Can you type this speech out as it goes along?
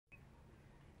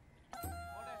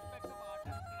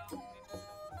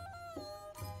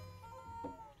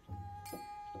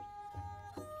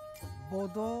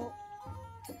Bodo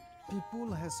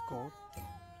people has got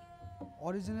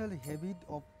original habit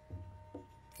of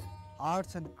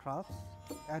arts and crafts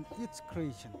and its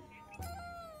creation.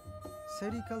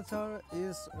 Sericulture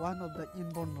is one of the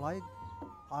inborn like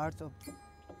arts of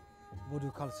Bodo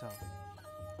culture.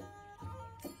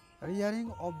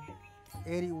 Rearing of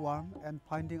airy worm and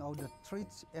finding out the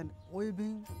threads and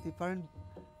weaving different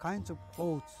kinds of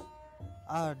clothes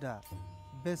are the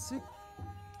basic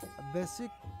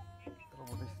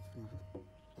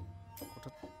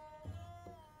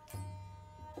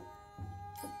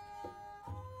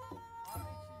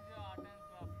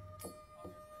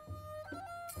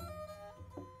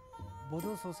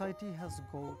Bodo society has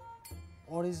got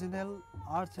original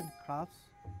arts and crafts,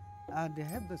 and they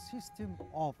have the system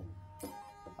of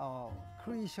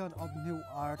creation of new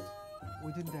art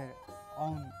within their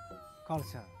own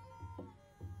culture.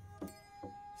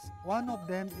 One of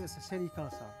them is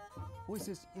sericulture, which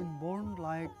is inborn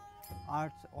like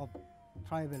arts of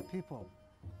tribal people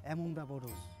among the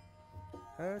Bodos.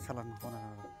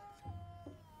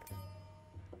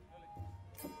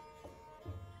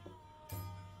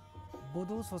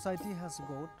 Bodo society has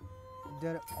got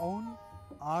their own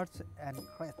arts and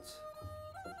crafts.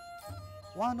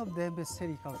 One of them is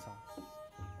sericulture.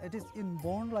 It is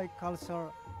inborn like culture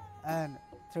and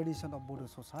tradition of Bodo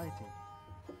society.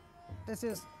 This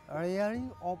is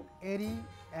rearing of Endi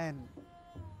and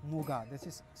Muga. This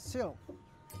is silk.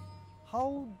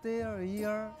 How they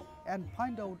rear and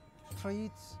find out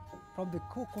threads from the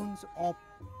cocoons of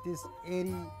this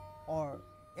Endi or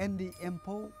Endi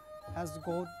empo has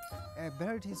got a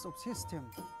varieties of system,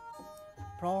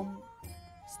 from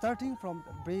starting from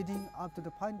the breeding up to the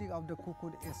finding of the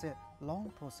cocoon is a long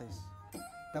process.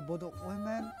 The Bodo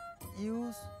women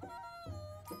use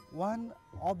one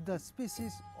of the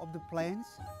species of the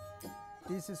plants.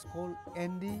 This is called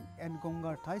Endi and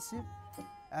Muga,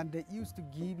 and they used to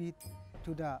give it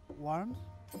to the worms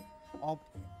of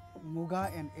Muga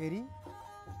and Endi.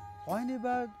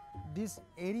 Whenever this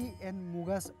Endi and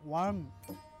Muga's worm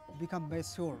become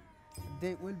mature,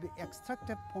 they will be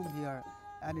extracted from here,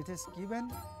 and it is given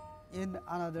in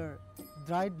another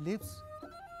dried leaves,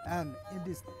 and in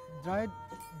this dried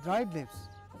leaves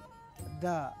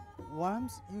the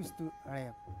worms used to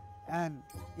wrap, and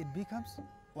it becomes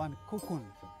one cocoon.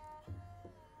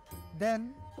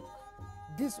 Then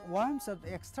these worms are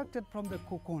extracted from the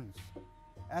cocoons,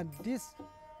 and this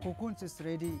cocoons is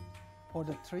ready for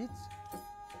the threads.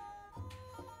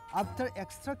 After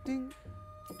extracting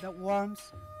the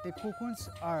worms, the cocoons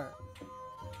are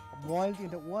boiled in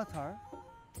the water,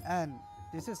 and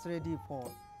this is ready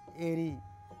for airy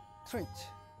thread.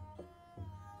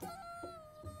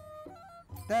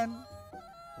 Then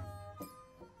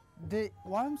the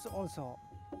worms also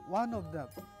one of the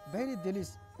very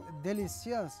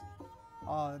delicious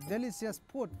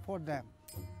food for them.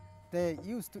 They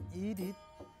used to eat it,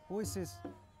 which is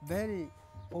very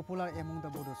popular among the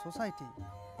Bodo society.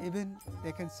 Even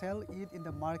they can sell it in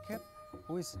the market,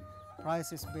 which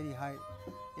price is very high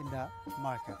in the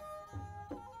market.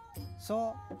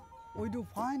 So we do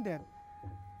find that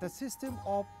the system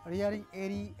of rearing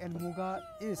Endi and Muga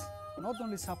is not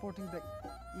only supporting the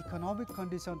economic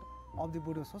condition of the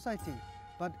Bodo society,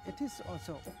 but it is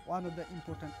also one of the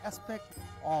important aspects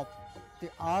of the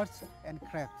arts and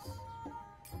crafts.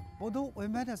 Bodo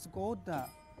women has got the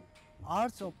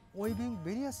arts of weaving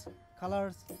various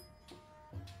colors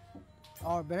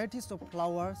or varieties of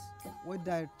flowers with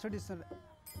their traditional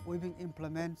weaving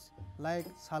implements like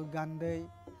salgande,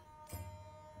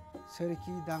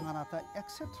 seriki, danganata,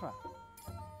 etc.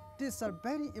 These are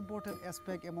very important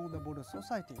aspects among the Bodo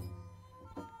society.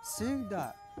 Seeing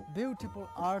the beautiful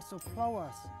arts of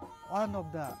flowers, one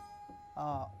of the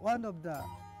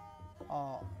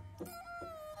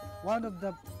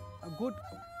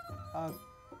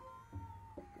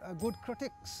good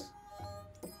critics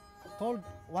told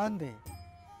one day,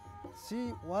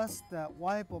 she was the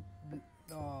wife of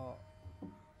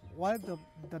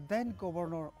the then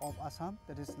governor of Assam,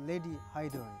 that is Lady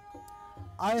Haidari.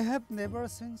 I have never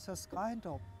seen such kind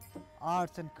of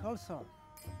arts and culture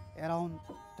around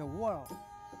the world,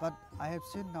 but I have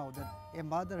seen now that a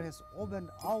mother has opened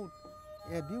out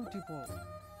a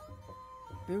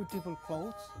beautiful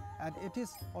clothes, and it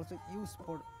is also used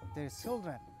for their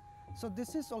children. So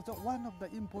this is also one of the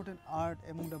important art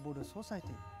among the Bodo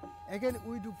society. Again,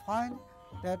 we do find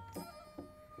that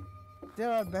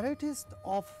there are varieties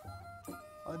of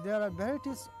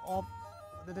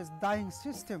that is dyeing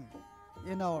system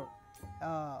in our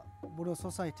Bodo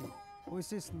society,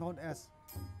 which is known as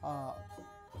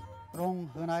Rong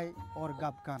Hanai or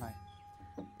Gab Kanai.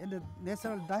 In the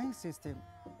natural dyeing system,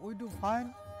 we do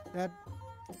find that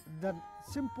the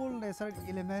simple natural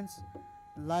elements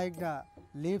like the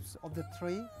leaves of the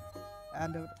tree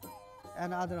and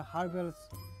other herbals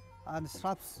and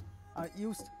shrubs are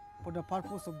used for the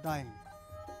purpose of dyeing.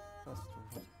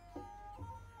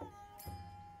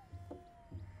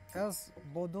 As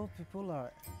Bodo people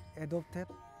are adopted,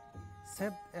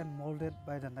 shaped and molded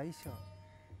by the nature,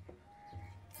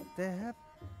 they have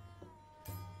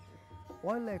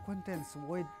well acquaintance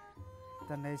with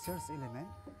the nature's element.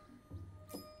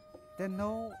 They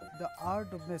know the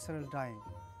art of natural dyeing.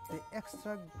 They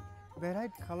extract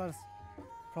varied colors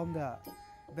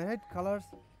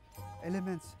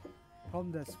elements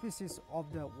from the species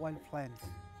of the wild plants.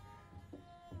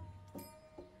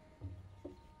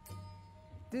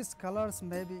 These colors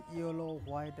may be yellow,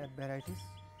 white and varieties,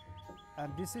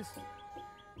 and this is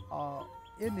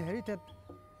inherited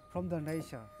from the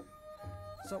nature.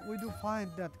 So we do find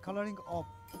that coloring of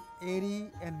Endi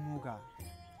and Muga.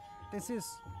 This is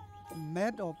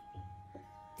made of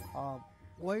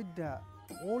with the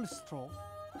old straw,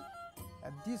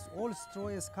 and this old straw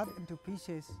is cut into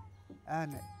pieces,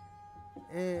 and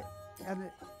a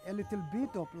little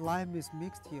bit of lime is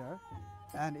mixed here,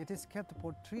 and it is kept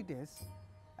for 3 days.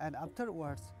 And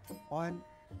afterwards, when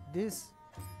these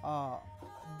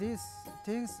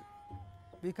things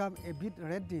become a bit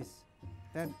reddish,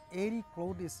 then airy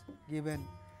cloth is given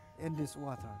in this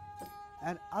water.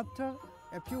 And after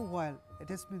a few while, it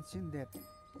has been seen that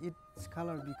its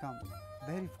color become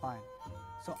very fine.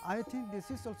 So I think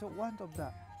this is also one of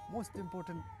the most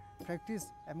important practice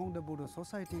among the Bodo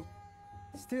society.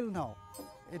 Still now,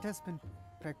 it has been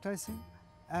practicing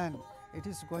and it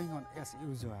is going on as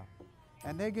usual.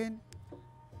 And again,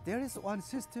 there is one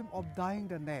system of dyeing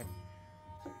the net.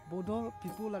 Bodo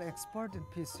people are expert in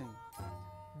fishing.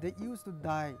 They used to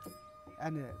dye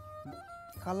and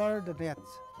color the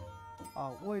nets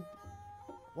with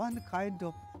one kind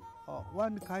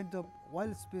of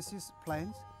wild species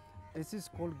plants. This is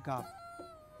called gab.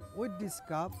 With this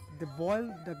gab, they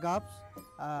boil the gabs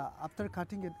after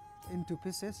cutting it into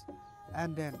pieces,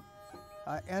 and then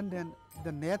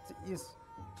the net is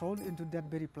thrown into that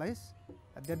very place,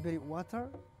 that very water,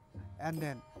 and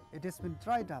then it has been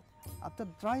dried up. After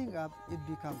drying up, it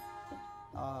becomes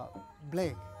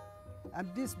black,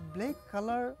 and this black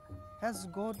color has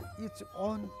got its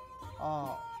own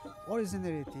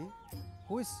originality,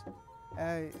 which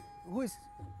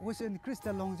increase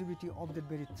the longevity of the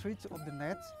very threads of the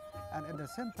nets, and at the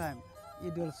same time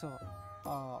it also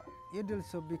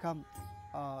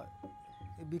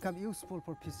become useful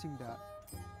for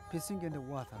fishing in the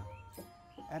water.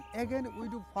 And again, we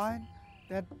do find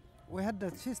that we had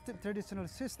the traditional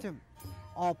system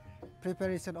of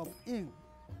preparation of ink.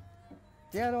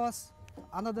 There was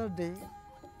another day.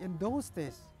 In those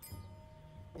days,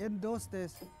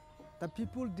 the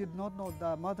people did not know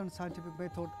the modern scientific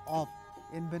method of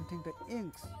inventing the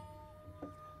inks.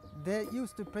 They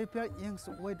used to prepare inks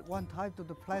with one type of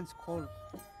the plants called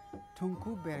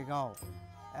Tunku bergao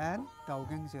and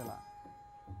Daugengzela.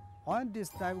 When this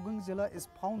Daugengzela is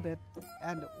pounded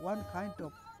and one kind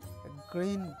of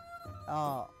green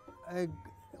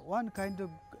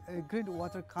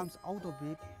water comes out of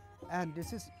it, and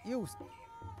this is used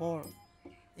for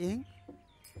ink.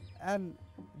 And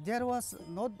there was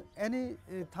not any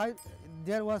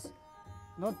there was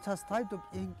not such type of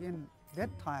ink in that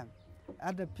time,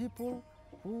 and the people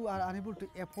who are unable to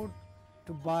afford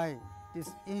to buy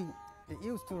this ink, they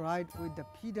used to write with the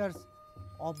feathers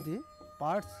of the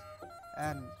birds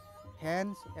and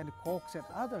hens and cocks and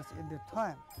others in that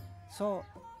time. So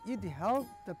it helped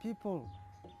the people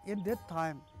in that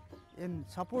time in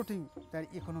supporting their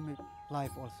economic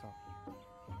life also.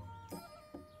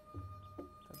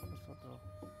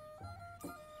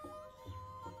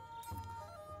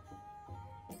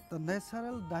 The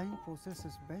natural dyeing process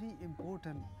is very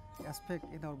important aspect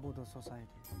in our Bodo society,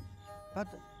 but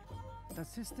the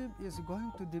system is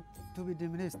going to be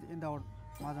diminished in our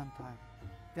modern time.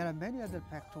 There are many other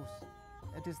factors.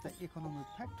 It is the economic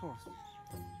factors,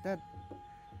 that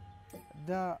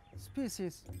the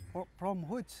species from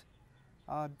which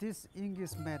this ink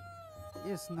is made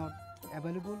is not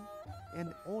available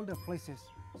in all the places.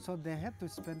 So they have to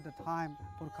spend the time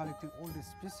for collecting all the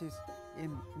species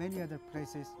in many other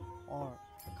places, or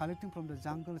collecting from the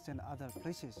jungles and other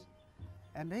places.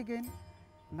 And again,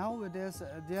 nowadays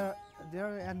there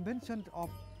are invention of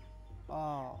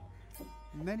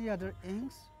many other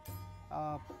inks.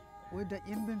 With the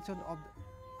invention of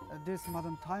this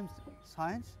modern times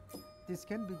science, this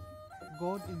can be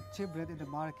got in cheap rate in the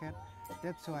market.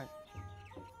 That's why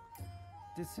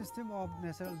the system of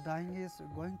natural dyeing is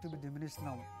going to be diminished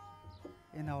now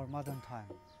in our modern time.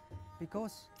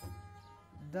 because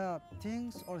the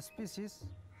things or species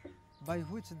by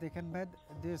which they can make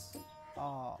this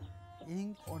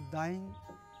ink or dyeing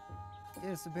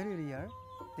is very rare.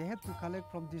 They have to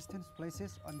collect from distant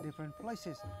places on different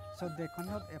places, so they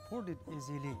cannot afford it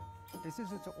easily. This is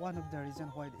one of the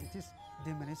reasons why it is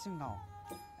diminishing now.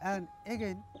 And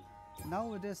again,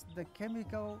 nowadays the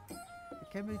chemical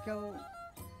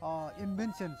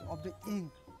inventions of the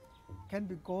ink can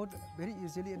be got very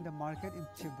easily in the market in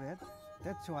cheap rate.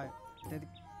 That's why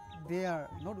they are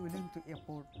not willing to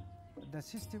afford the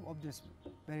system of this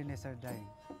very natural dyeing.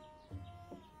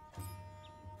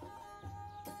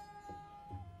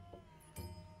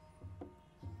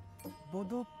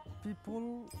 Bodo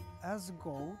people has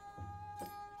got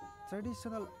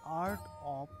traditional art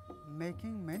of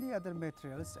making many other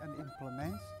materials and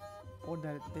implements for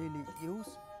their daily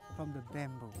use from the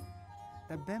bamboo.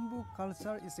 The bamboo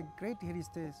culture is a great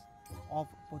heritage of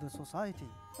Bodo society.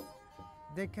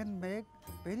 They can make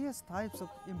various types of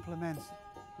implements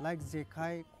like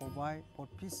jekai, kobai for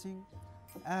fishing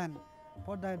and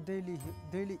for their daily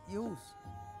use,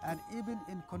 and even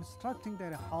in constructing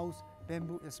their house,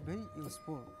 bamboo is very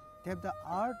useful. They have the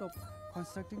art of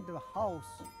constructing the house,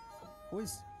 which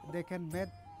they can make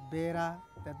bera,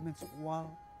 that means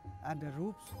wall, and the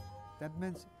roofs, that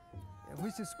means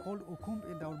which is called ukum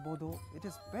in our Bodo. It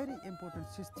is very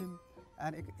important system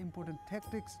and important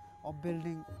tactics of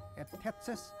building a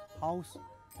thatched house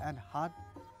and hut,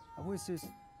 which is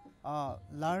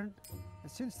learned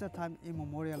since the time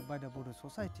immemorial by the Bodo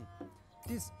society.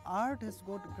 This art has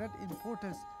got great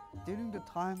importance during the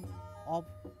time of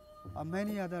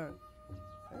many other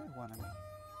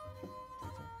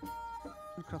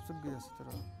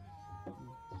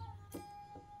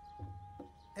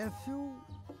a few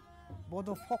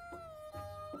Bodo folk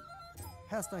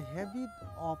has the habit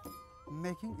of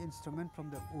making instruments from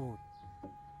the wood.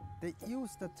 They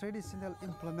use the traditional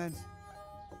implements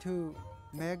to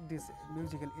make this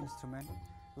musical instrument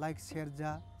like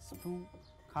serja, spoon,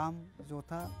 kham,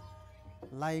 jota,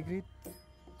 laigrit,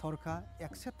 thorka,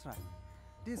 etc.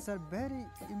 These are very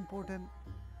important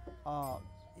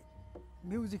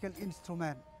musical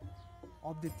instrument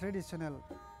of the traditional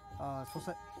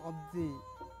society of the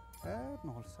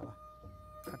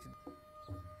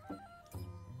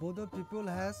Bodo people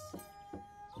has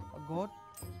got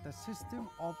the system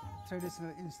of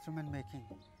traditional instrument making.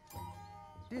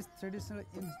 These traditional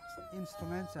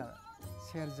instruments are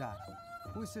serja,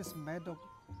 which is made of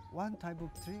one type of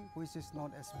tree which is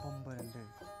known as bombarende.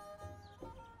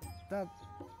 The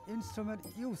instrument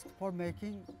used for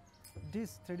making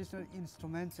these traditional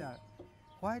instruments are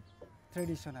quite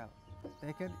traditional.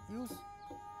 They can use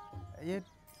it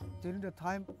during the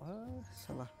time.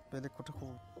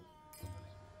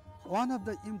 One of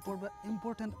the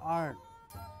important art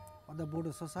of the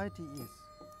Bodo society is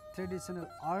traditional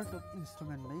art of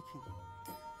instrument making.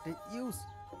 They use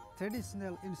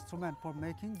traditional instrument for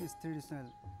making this traditional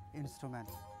instrument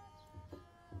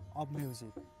of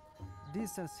music.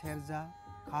 These are serja,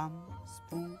 kham,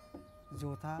 spoon,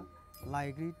 jota,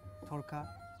 laigrit, thorka,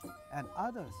 and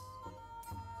others.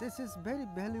 This is very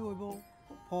valuable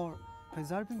for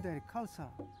preserving their culture.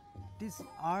 This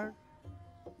art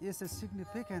is a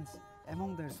significance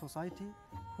among their society,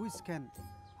 which can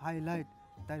highlight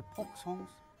their folk songs,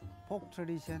 folk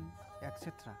tradition,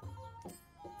 etc.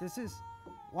 This is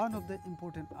one of the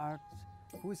important arts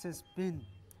which has been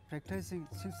practicing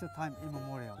since the time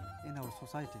immemorial in our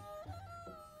society.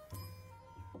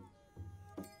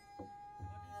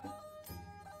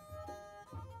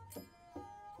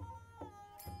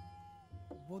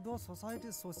 Bodo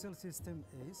society's social system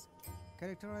is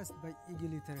characterized by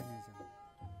egalitarianism.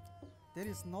 There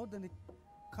is not any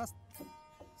caste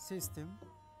system,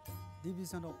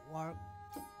 division of work.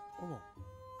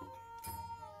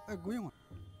 Going on.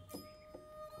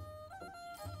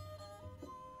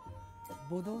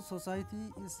 Bodo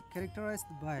society is characterized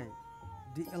by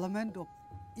the element of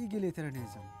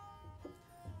egalitarianism.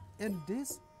 In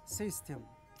this system,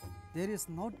 there is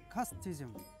not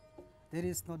casteism. There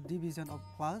is no division of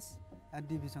class and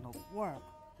division of work.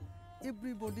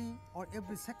 Everybody or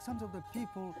every section of the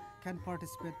people can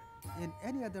participate in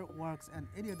any other works and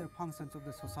any other functions of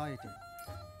the society.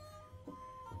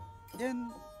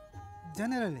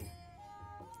 Generally,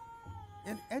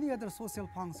 in any other social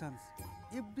functions,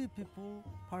 every people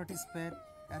participate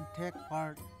and take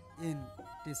part in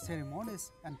the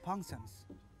ceremonies and functions.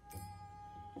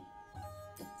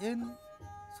 In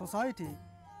society,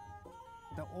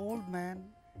 the old men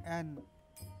and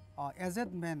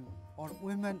aged men or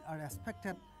women are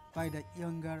respected by the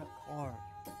younger or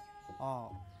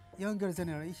younger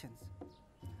generations.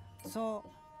 So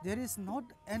there is not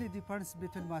any difference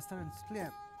between master and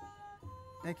slave.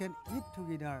 They can eat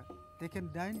together, they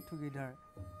can dine together,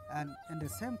 and in the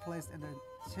same place and at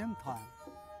the same time.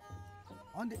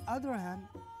 On the other hand,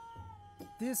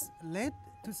 this led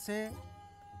to say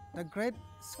the great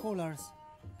scholars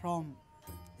from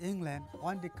England,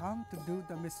 when they come to do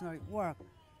the missionary work,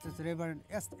 this Reverend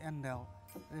Endi,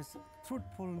 this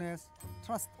truthfulness,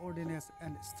 trustworthiness,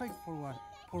 and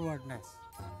straightforwardness.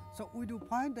 So we do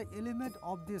find the element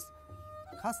of this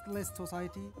casteless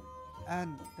society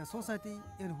and the society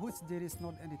in which there is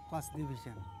not any class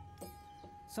division.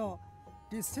 So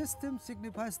this system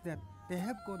signifies that they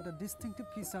have got the distinctive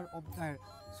feature of their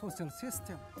social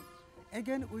system.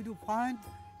 Again, we do find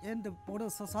in the Bodo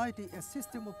society a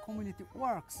system of community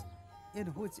works in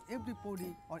which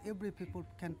everybody or every people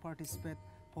can participate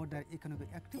for their economic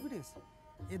activities.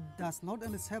 It does not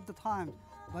only save the time,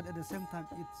 but at the same time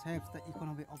it saves the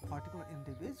economy of particular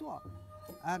individual.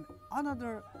 And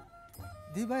another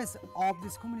device of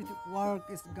this community work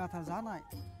is gatha-janai.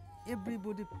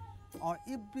 Everybody or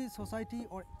every society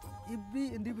or every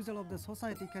individual of the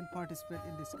society can participate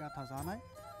in this gatha-janai.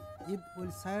 It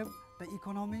will save the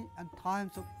economy and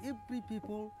times of every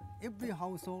people, every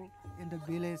household in the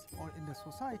village or in the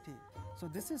society. So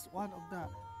this is one of the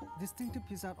distinctive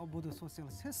features of Bodo social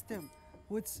system,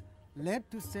 which led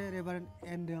to say Reverend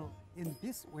Endi in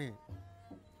this way.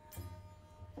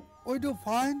 We do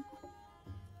find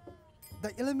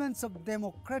the elements of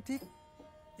democratic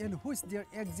in which there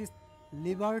exists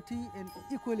liberty and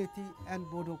equality and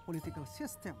Bodo political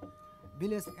system.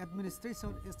 Village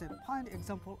administration is a fine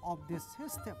example of this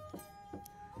system,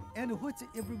 in which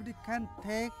everybody can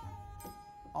take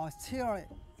a share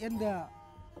in the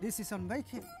decision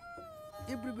making.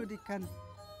 Everybody can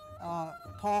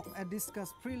talk and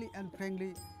discuss freely and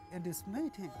frankly in this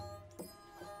meeting.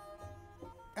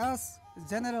 As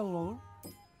general rule,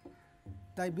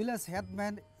 the village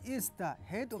headman is the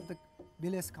head of the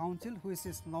village council, which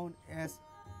is known as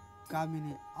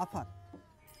Gamini Apat.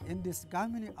 In this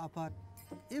Gamini Apat,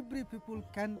 every people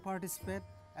can participate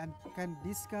and can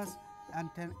discuss and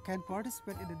can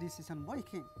participate in the decision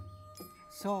making.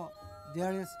 So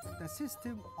there is the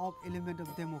system of element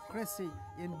of democracy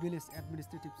in village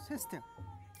administrative system.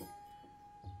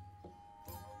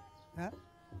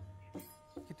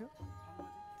 Gitu?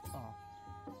 Oh.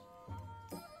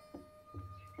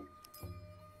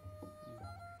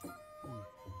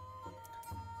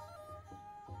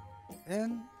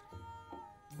 In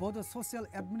Bodo social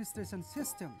administration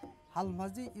system,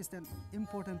 Halmaji is an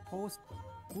important post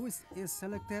which is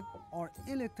selected or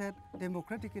elected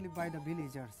democratically by the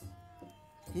villagers.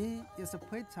 He is a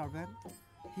paid servant.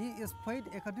 He is paid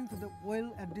according to the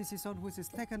will and decision which is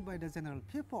taken by the general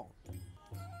people.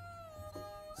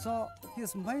 So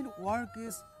his main work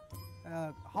is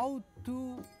how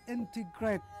to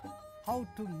integrate, how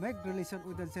to make relation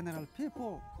with the general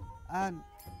people, and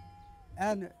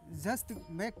just to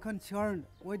make concern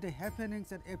with the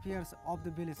happenings and affairs of the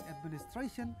village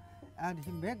administration, and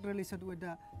he make relation with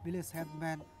the village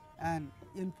headman and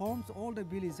informs all the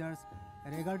villagers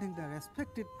regarding the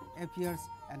respected affairs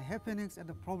and happenings and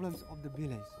the problems of the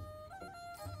village.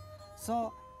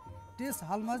 So this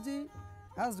Halmaji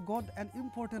has got an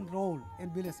important role in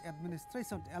village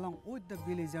administration along with the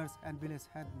villagers and village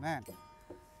headman.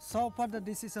 So far the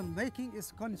decision making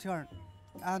is concerned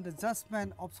and the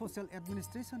judgment of social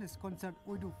administration is concerned,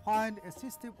 we do find a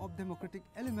system of democratic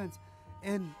elements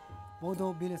in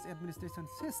Bodo village administration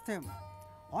system.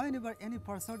 Whenever any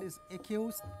person is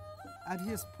accused and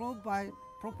he is proved by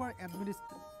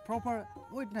proper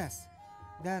witness,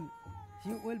 then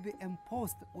he will be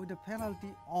imposed with the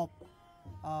penalty of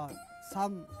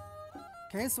some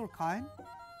case or kind,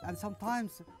 and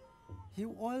sometimes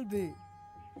he'll be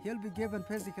given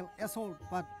physical assault,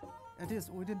 but it is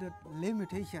within the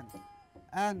limitation.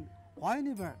 And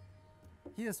whenever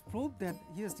he is proved that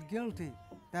he is guilty,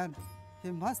 then he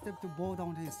must have to bow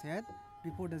down his head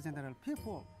before the general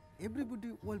people.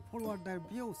 Everybody will forward their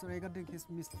views regarding his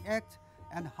misact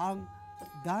and harm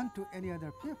done to any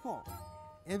other people.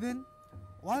 Even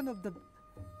one of the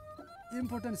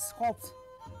important scopes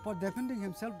for defending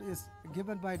himself is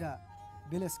given by the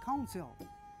village council.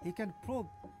 He can prove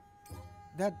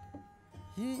that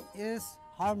he is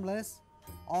harmless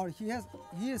or he has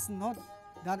not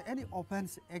done any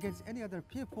offense against any other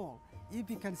people. If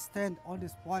he can stand on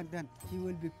this point, then he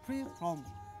will be free from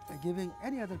giving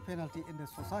any other penalty in the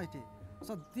society.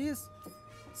 So this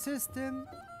system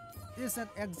is an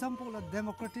example of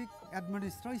democratic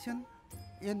administration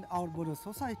in our Bodo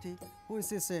society,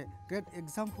 which is a great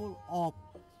example of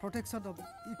protection of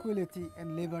equality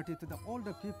and liberty to all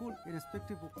the people,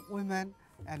 irrespective of women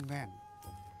and men.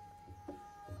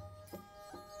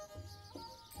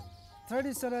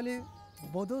 Traditionally,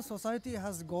 Bodo society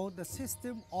has got the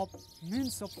system of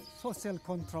means of social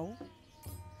control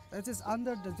that is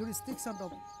under the jurisdiction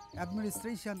of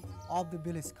administration of the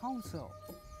village council.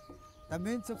 The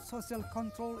means of social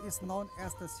control is known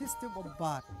as the system of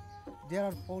birth. There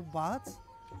are 4 births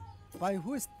by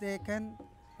which they can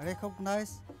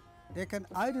recognize, they can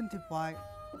identify,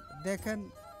 they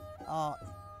can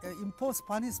impose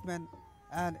punishment,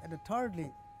 and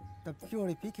thirdly, the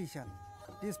purification.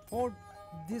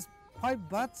 These 5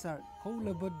 births are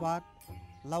Koulabud birth,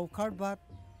 Laukar birth,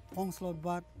 Pongslot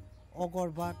birth,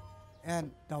 Ogor birth,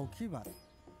 and Dauki birth.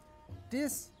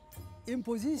 This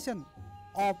imposition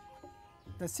of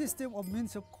the system of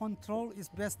means of control is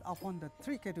based upon the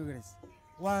 3 categories.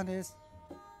 One is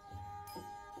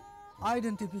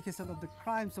identification of the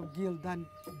crimes of guilt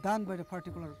done by the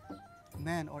particular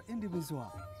man or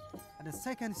individual. And the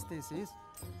second stage is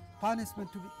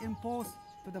punishment to be imposed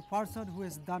to the person who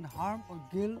has done harm or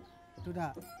guilt to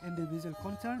the individual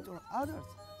concerned or others.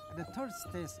 And the third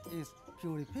stage is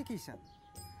purification.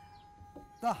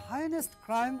 The highest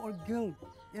crime or guilt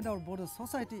in our Bodo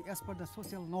society as per the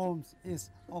social norms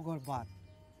is Ogor birth.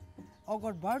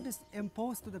 Ogor birth is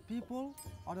imposed to the people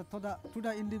or to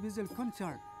the individual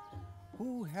concerned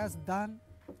who has done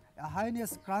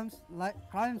heinous crimes like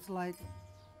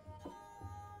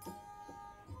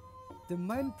the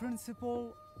main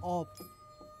principle of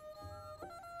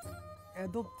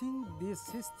adopting this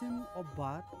system of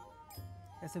birth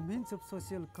as a means of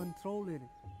social control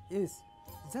is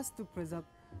just to preserve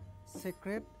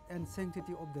sacred and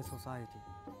sanctity of the society.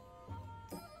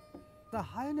 The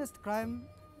highest crime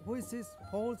which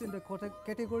falls in the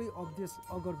category of this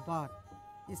Ogor birth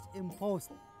is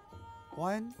imposed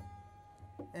when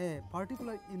a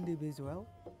particular individual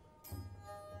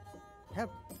have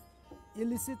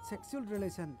illicit sexual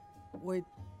relation with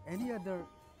any other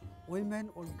woman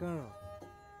or girl.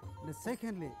 And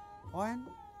secondly, when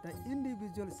the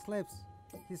individual slaps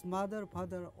his mother,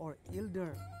 father, or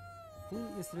elder who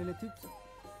is relative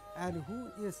and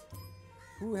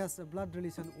who has a blood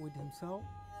relation with himself.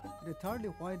 The thirdly,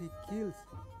 when he kills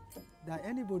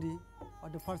anybody or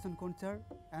the person concerned,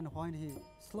 and when he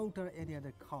slaughter any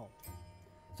other cow.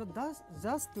 So thus,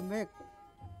 just to make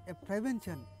a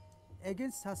prevention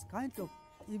against such kind of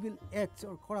evil acts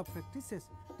or corrupt practices,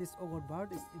 this Ogor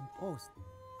birth is imposed.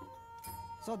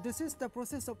 So this is the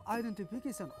process of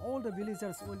identification. All the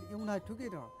villagers will unite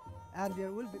together and there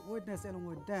will be witness along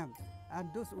with them, and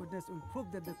those witnesses will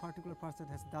prove that the particular person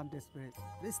has done this very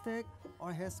mistake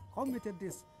or has committed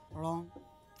this wrong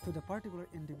to the particular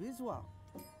individual.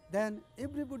 Then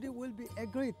everybody will be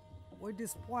agreed with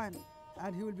this point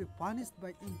and he will be punished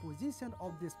by imposition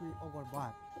of this Ogor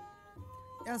birth.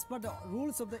 As per the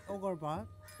rules of the Ogor birth,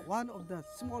 one of the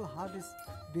small hut is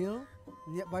built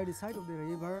by the side of the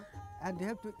river, and they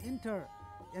have to enter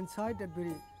inside that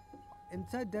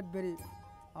very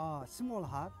small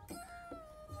hut.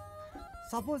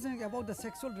 Supposing about the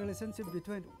sexual relationship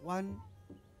between one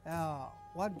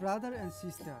brother and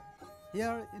sister.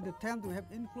 Here in the term we have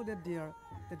included there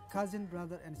that cousin,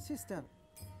 brother and sister.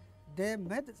 They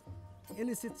made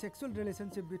illicit sexual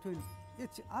relationship between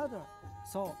each other.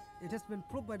 So it has been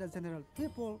proved by the general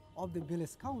people of the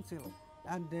village council,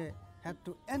 and they had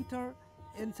to enter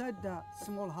inside the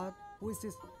small hut which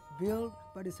is built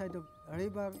by the side of a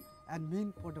river and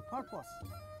meant for the purpose.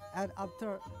 And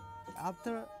after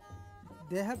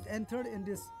they have entered in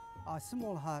this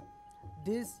small hut,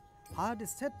 this hut is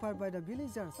set fire by the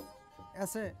villagers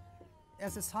as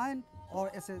a sign or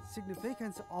as a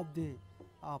significance of the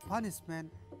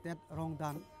punishment that wrong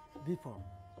done before,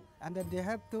 and that they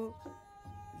have to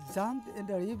jump in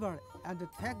the river and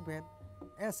take bath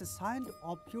as a sign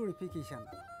of purification.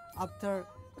 After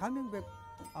coming back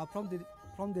from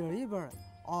the river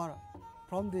or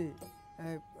from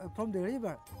the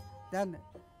river, then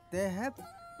they have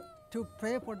to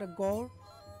pray for the gold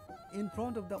in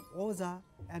front of the Ojha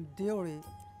and dairy,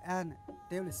 and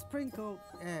they will sprinkle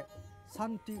a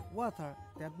santi water,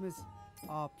 that means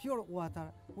pure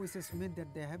water, which is mean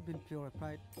that they have been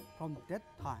purified from that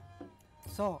time.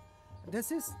 So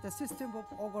this is the system of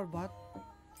Ogor birth,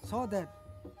 so that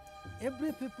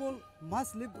every people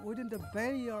must live within the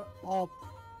barrier of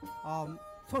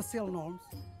social norms.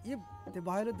 If they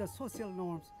violate the social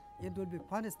norms, it will be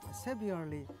punished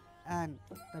severely, and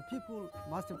the people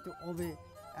must have to obey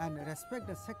and respect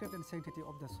the sacred and sanctity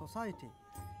of the society.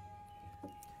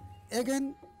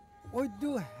 Again, we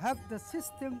do have the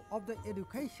system of the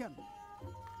education.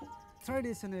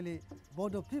 Traditionally,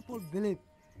 Bodo people believe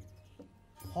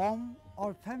home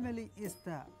or family is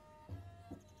the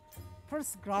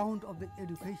first ground of the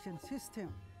education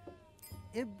system.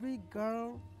 Every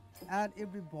girl and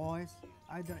every boys,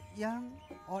 either young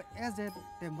or aged,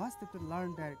 they must have to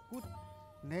learn their good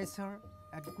nature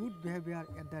and good behavior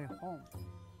at their home.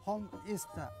 Home is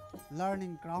the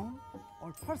learning ground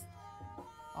or first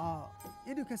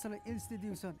educational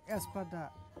institution as per the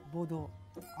Bodo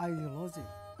ideology.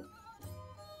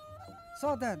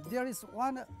 So then there is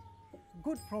one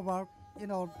good proverb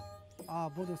in our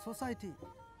Bodo society.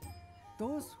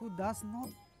 Those who does not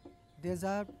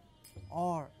deserve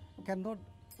or cannot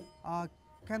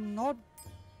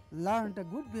learn the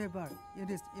good behavior in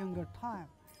his younger time,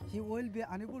 he will be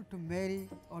unable to marry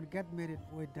or get married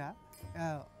with the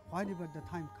whenever the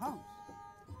time comes.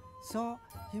 So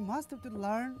he must have to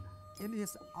learn in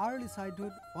his early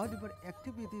childhood whatever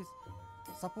activities.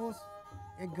 Suppose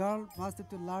a girl must have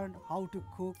to learn how to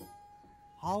cook,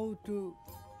 how to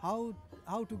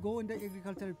go in the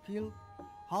agricultural field,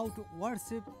 how to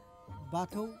worship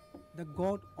Bodo, the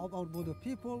god of our Bodo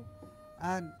people,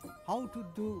 and how to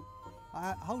do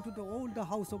all the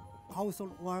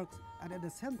household works, and at the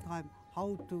same time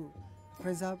how to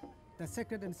preserve the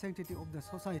sacred and sanctity of the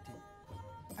society.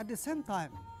 At the same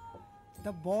time,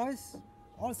 the boys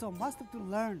also must have to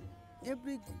learn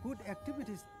every good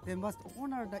activities. They must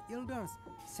honor the elders,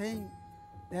 saying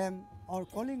them or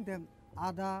calling them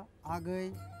Ada,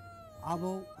 Agai,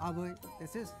 Abo, Abai.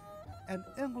 This is an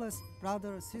English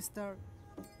brother, sister,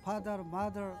 father,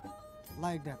 mother,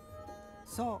 like that.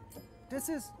 So this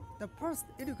is the first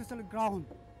educational ground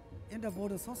in the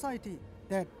Bodo society,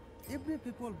 that every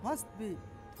people must be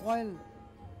well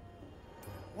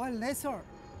nature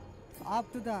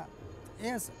up to the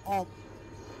age of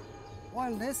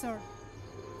well nature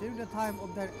during the time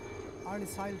of their early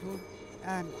childhood,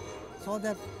 and so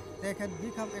that they can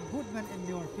become a good man in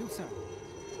your future.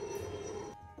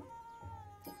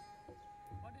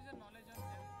 What is your knowledge on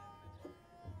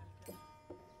healthcare?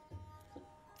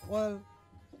 Well,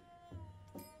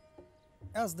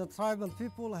 as the tribal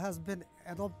people has been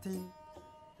adopting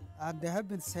and they have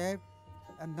been saved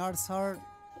and nurtured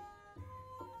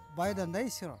by the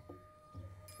nature,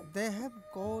 they have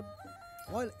got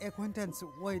well acquaintance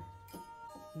with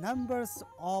numbers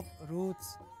of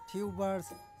roots, tubers,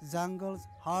 jungles,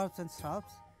 herbs and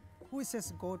shrubs, which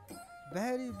has got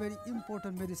very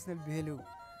important medicinal value,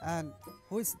 and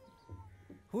which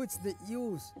they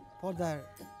use for their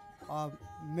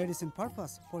medicine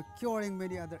purpose, for curing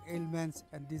many other ailments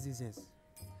and diseases.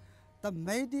 The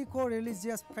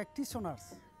medico-religious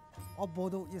practitioners of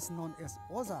Bodo is known as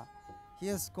Ojha. He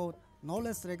has got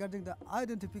knowledge regarding the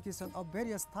identification of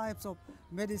various types of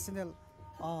medicinal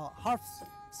herbs,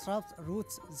 shrubs,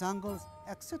 roots, jungles,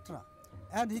 etc.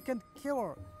 And he can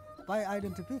cure by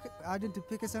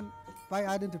identification, by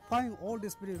identifying all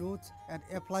these many roots and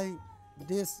applying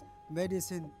this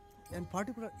medicine in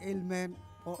particular ailment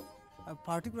or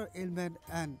particular ailment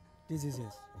and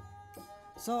diseases.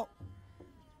 So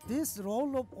this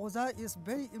role of Ojha is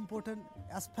very important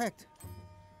aspect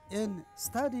in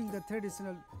studying the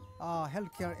traditional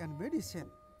healthcare and medicine.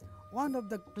 One of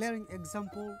the glaring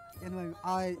example in my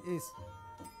eye is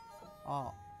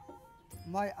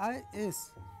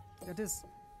that is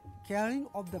caring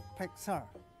of the fracture.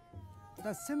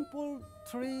 The simple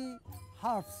 3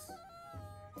 herbs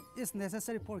is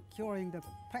necessary for curing the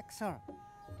fracture.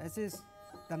 That is,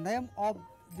 the name of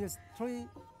these 3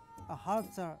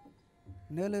 herbs are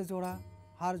Nelejora,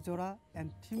 Harjora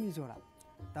and Timijora.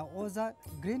 The Ojha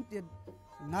grind it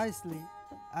nicely,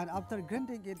 and after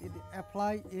grinding it, it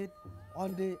apply it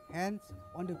on the hands,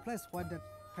 on the place where the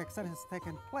fracture has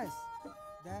taken place.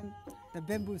 Then the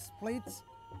bamboo splits,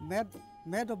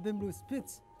 made of bamboo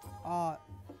splits,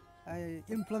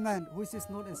 implement which is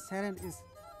known as saran is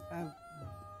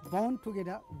bound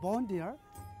there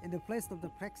in the place of the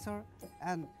fracture,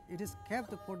 and it is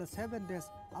kept for the 7 days.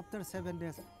 After 7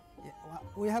 days,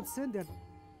 we have seen that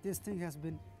this thing has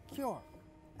been cured,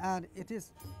 and it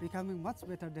is becoming much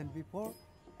better than before,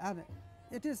 and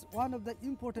it is one of the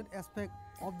important aspects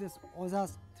of this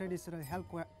Ojha's traditional health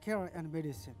care and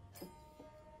medicine.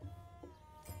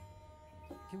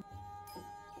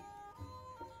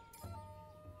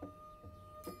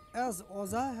 As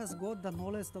Ojha has got the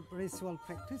knowledge of ritual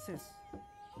practices,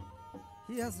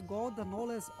 he has got the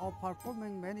knowledge of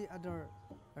performing many other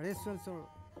rituals or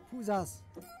pujas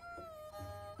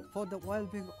for the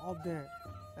well-being of the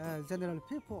general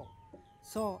people.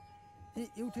 So he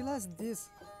utilized this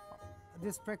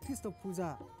practice of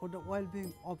puja for the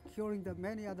well-being of curing the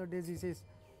many other diseases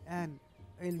and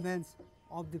ailments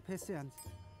of the patients.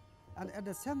 And at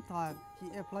the same time,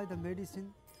 he applied the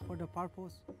medicine for the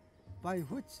purpose by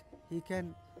which he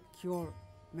can cure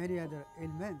many other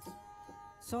ailments.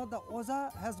 So the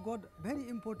Ojha has got very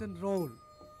important role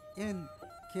in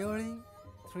curing,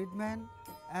 treatment,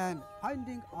 and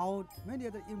finding out many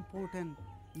other important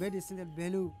medicinal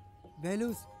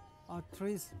values of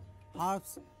trees,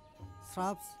 herbs,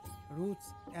 shrubs,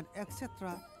 roots, and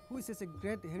etc., which is a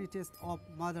great heritage of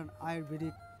modern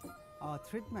Ayurvedic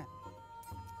treatment.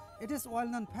 It is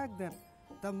well-known fact that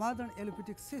the modern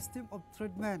allopathic system of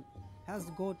treatment has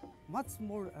got much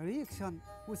more reaction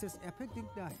which is affecting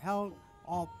the health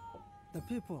of the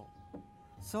people.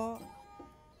 So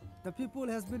the people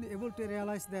has been able to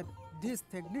realize that these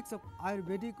techniques of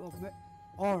Ayurvedic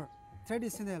or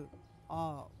traditional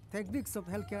techniques of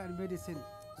healthcare and medicine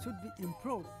should be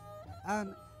improved,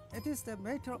 and it is a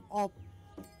matter of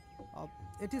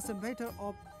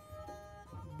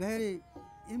very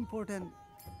important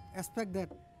aspect that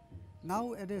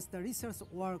nowadays the research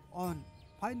work on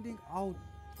finding out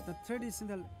the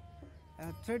traditional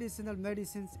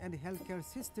medicines and healthcare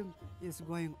system is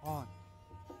going on.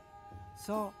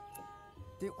 So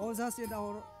the Ojhas in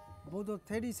our Bodo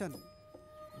tradition,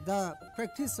 the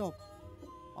practice of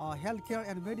healthcare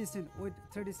and medicine with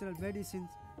traditional medicines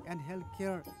and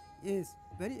healthcare is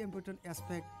very important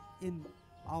aspect in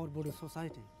our Bodo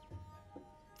society.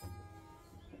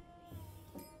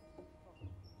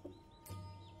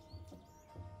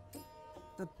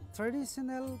 The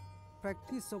traditional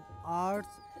practice of arts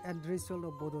and ritual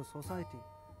of Bodo society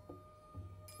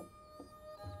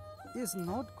is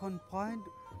not confined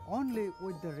only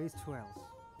with the rituals,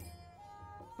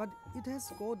 but it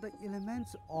has got the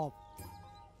elements of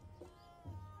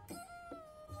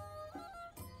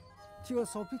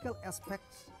theosophical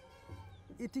aspects,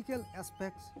 ethical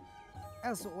aspects,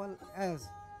 as well as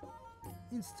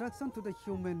instruction to the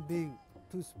human being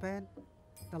to spend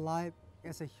the life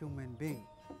as a human being,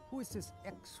 which is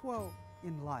actual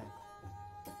in life.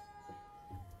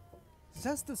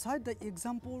 Just to cite the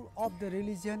example of the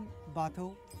religion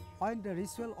Bodo, when the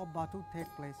ritual of Bodo take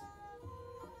place,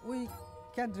 we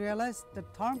can realize the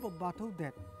term of Bodo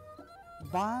that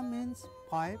Ba means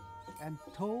pipe and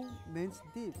To means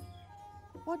deep.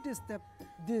 What does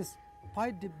this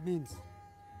pipe deep means,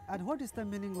 and what is the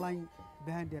meaning lying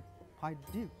behind that pipe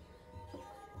deep?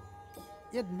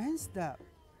 It means the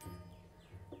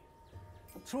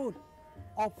truth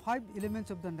of 5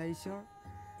 elements of the nature: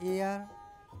 air,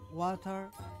 water,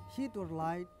 heat or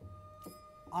light,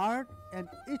 earth and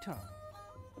ether.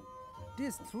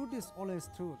 This truth is always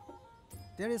true.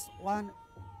 There is one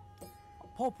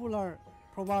popular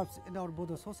proverb in our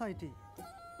Bodo society.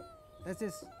 That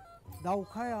is,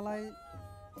 Daukayalai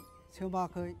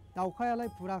Somakai, Daukayalai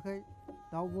Purakai,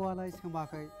 Daubualai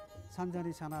Somakai,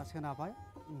 Sanjani Sana Senabai,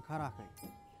 Inkarakai.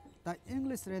 The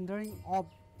English rendering of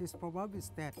this proverb is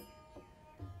that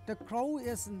the crow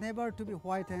is never to be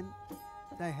whitened,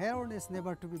 the heron is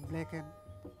never to be blackened,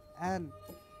 and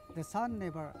the sun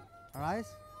never rise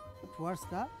towards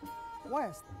the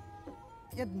west.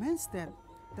 It means that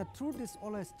the truth is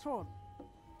always truth.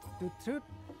 The truth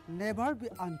never be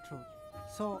untruth.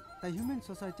 So the human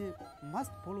society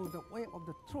must follow the way of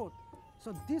the truth.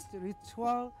 So this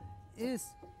ritual is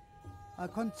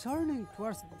concerning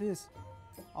towards this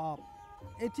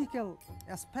ethical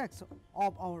aspects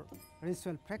of our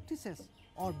ritual practices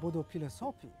or Bodo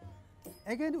philosophy.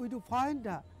 Again, we do find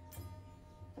the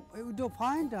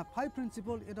 5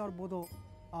 principles in our Bodo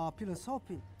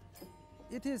philosophy.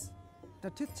 It is the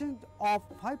teaching of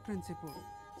 5 principles.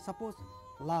 Suppose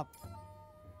love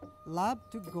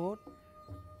to God,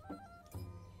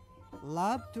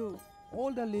 love to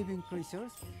all the living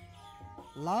creatures,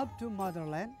 love to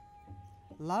motherland,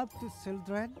 love to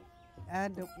children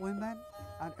and the women,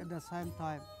 and at the same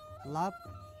time love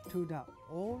to the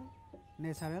all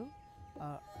natural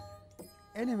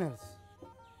animals.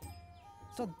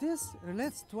 So this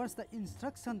relates towards the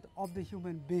instruction of the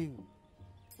human being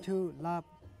to love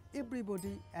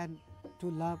everybody and to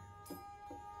love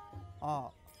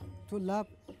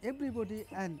everybody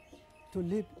and to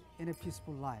live in a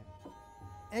peaceful life.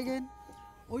 Again,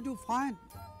 we do find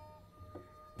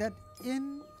that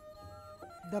in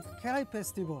the XIII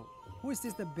festival, which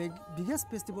is the biggest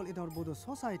festival in our Bodo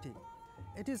society,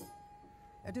 it is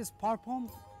performed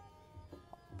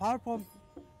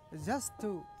just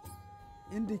to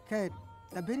indicate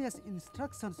the various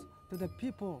instructions to the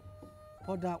people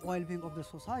for the well-being of the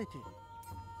society.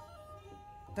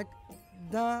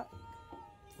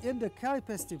 In the XIII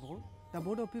festival, the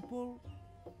Bodo people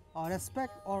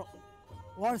respect or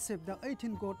worship the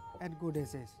 18 god and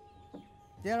goddesses.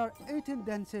 There are 18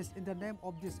 dances in the name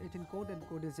of these 18 god and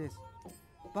goddesses,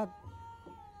 but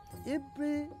there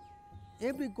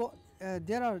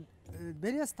are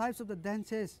various types of the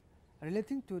dances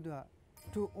relating to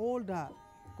all the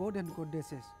god and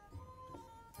goddesses.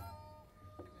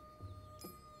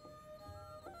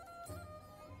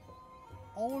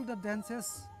 all the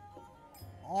dances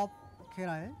of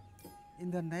Kerai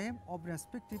in the name of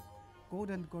respective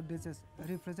god and goddesses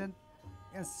represent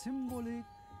a symbolic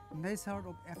nature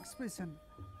of expression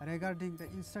regarding the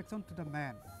instruction to the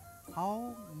man,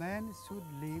 how man should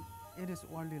live in his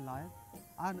worldly life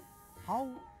and how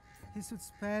he should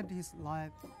spend his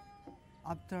life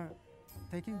after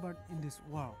taking birth in this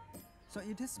world. So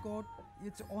it has got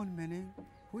its own meaning,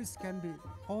 which can be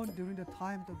found during the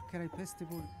time of Kerai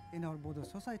festival in our Bodo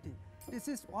society. This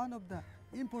is one of the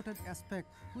important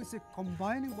aspects which is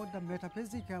combining both the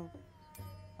metaphysical,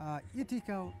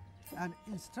 ethical and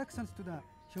instructions to the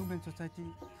human society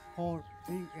for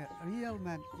being a real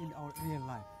man in our real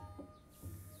life.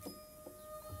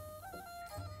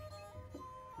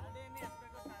 Are there any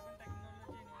aspect of carbon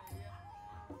technology in your area?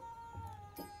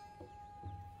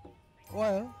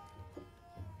 Well,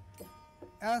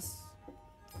 as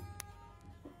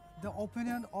the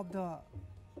opinion of the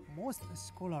most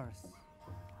scholars,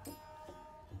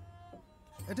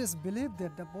 it is believed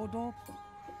that the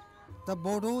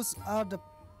Bodos are the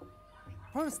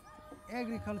first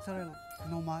agricultural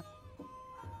nomad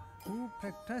who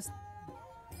practiced. Are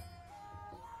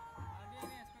there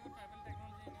any aspect of carbon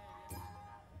technology in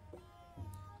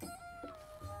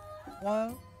your area?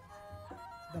 While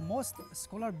the most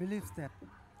scholar believes that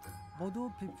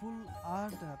Bodo people are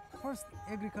the first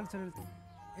agricultural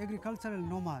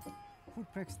nomad who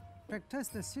practice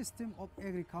the system of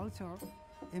agriculture,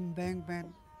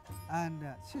 embankment, and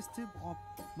system of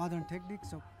modern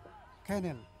techniques of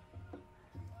canal.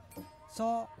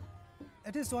 So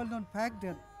it is well known fact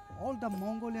that all the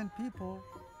Mongolian people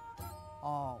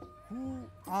who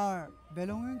are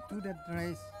belonging to that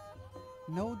race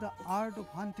know the art of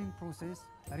hunting process,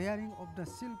 rearing of the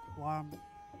silkworm,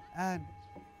 and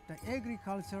the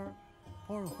agriculture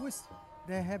for which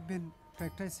they have been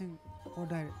practicing for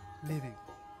their living.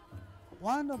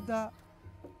 One of the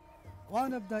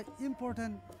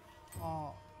important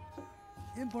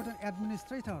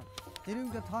administrator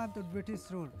during the time of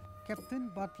British rule, Captain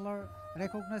Butler,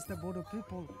 recognized the Bodo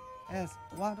people as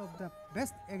one of the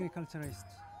best agriculturists.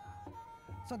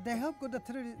 So they have got the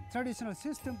traditional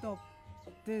system of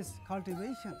this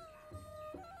cultivation.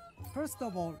 First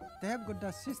of all, they have got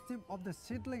the system of the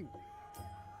seedling,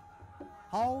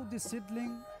 how the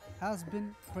seedling has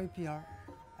been prepared,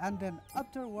 and then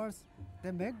afterwards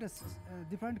they make the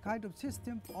different kind of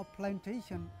system of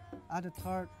plantation and the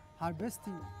third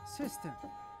harvesting system.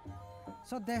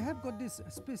 So they have got this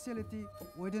specialty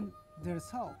within their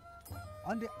self.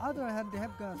 On the other hand, they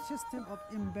have got a system of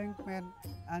embankment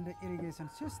and the irrigation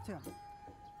system.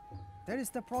 There is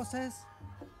the process.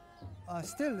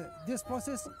 Still, this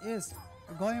process is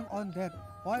going on that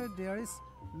while there is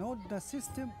not the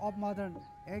system of modern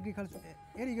agriculture,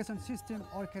 irrigation system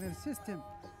or canal system,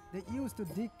 they used to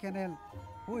dig canal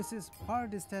which is far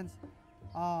distance,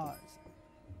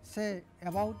 say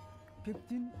about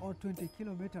 15 or 20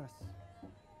 kilometers.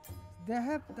 They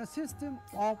have the system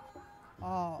of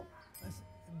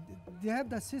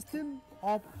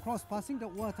cross-passing the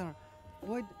water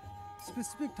with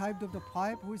specific type of the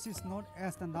pipe which is known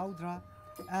as the naudra,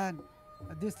 and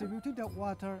distributing the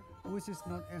water which is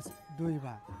known as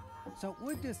duiba. So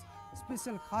with this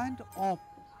special kind of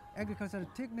agricultural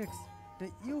techniques,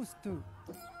 they used to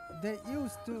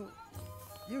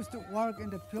work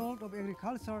in the field of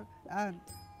agriculture, and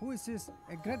which is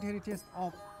a great heritage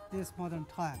of this modern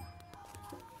time.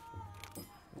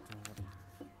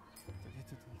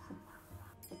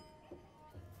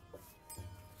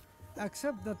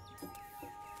 Except the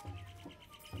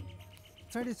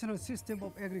traditional system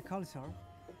of agriculture,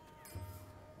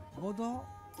 Bodo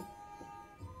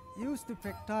used to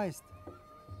practice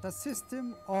the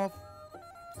system of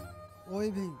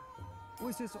weaving,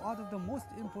 which is one of the most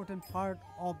important part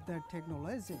of their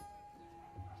technology.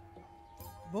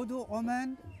 Bodo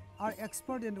women are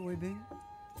expert in weaving.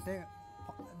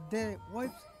 They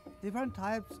weave different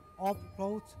types of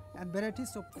clothes and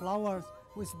varieties of flowers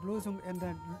which blossom in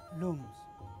the looms.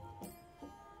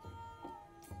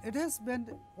 It has been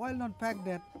well known fact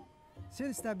that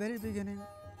since the very beginning,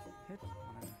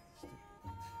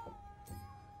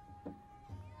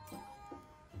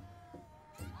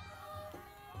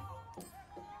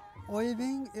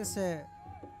 weaving is a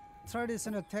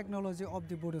traditional technology of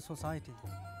the Bodo society.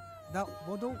 The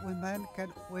Bodo women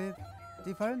can weave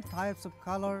different types of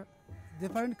color,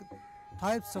 different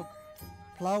types of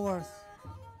flowers,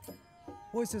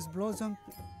 which is blossomed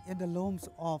in the looms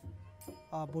of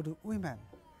Bodo women.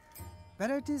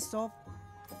 Varieties of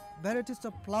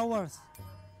flowers,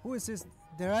 which is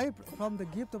derived from the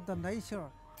gift of the nature,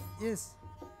 is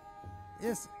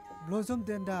blossomed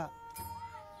in the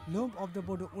loom of the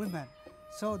Bodo women.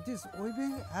 So this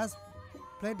weaving has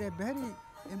played a very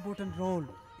important role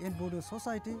in Bodo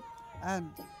society,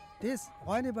 and this,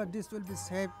 whenever this will be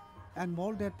saved and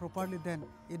molded properly, then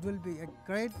it will be a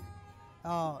great,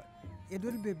 it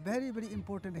will be very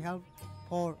important help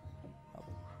for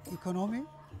economy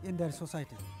in their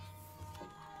society.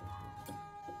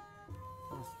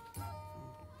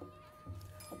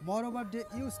 Moreover, they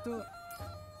used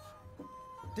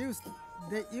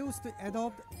to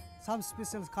adopt some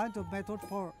special kind of method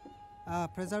for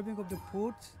preserving of the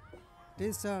food.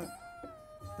 These are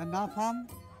the napalm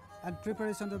and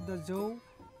preparation of the dough.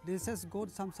 This has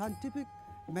got some scientific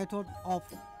method of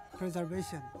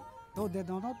preservation. Though they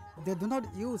do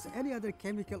not use any other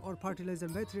chemical or fertilizer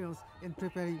materials in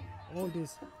preparing all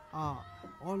this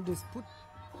food,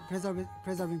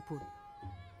 preserving food.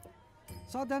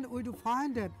 So then we do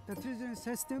find that the traditional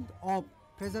system of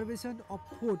preservation of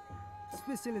food,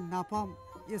 especially napalm,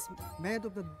 is made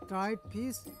of the dried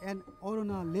fish and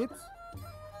hormonal leaves.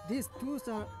 These tools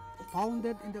are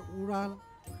founded in the Ural,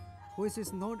 which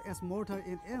is known as mortar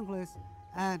in English,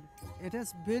 and it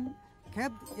has been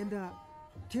kept in the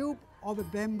tube of a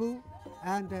bamboo,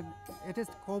 and then it is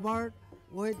covered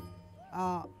with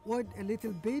a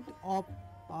little bit of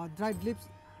dried leaves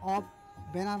of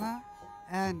banana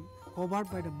and covered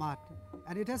by the mud,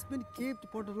 and it has been kept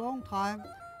for a long time,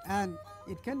 and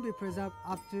it can be preserved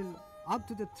up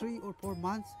to the 3 or 4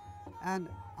 months, and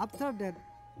after that,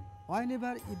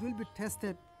 whenever it will be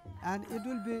tested and it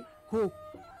will be cooked,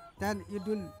 then it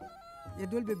will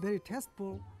be very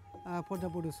tasteful for the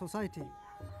Bodo society.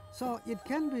 So it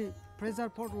can be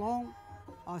preserved for long,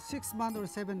 6 months or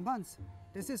 7 months.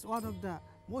 This is one of the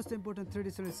most important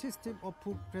traditional system of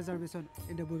food preservation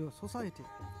in the Bodo society.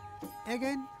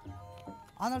 Again,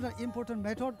 another important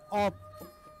method of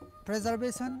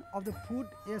preservation of the food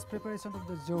is preparation of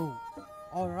the dough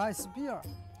or rice beer.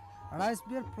 Rice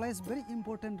beer plays very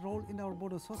important role in our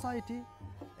Bodo society.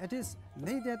 It is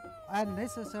needed and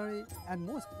necessary and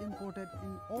most important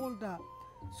in all the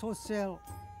social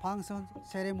functions,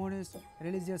 ceremonies,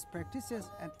 religious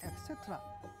practices, and etc.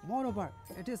 Moreover,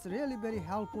 it is really very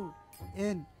helpful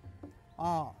in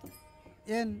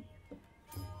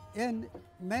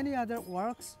many other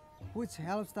works which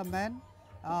helps the man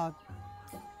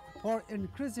for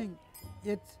increasing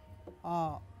its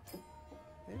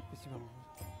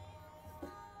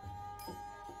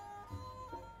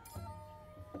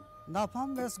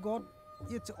napalm has got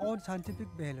its own scientific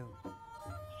value.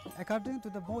 According to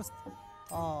the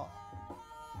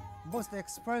most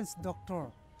experienced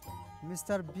doctor,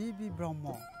 Mr. B.B.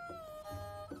 Brahma,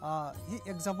 he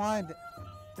examined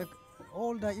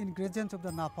all the ingredients of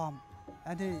the napalm,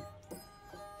 and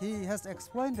he has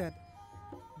explained that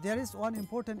there is one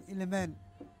important element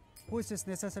which is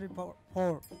necessary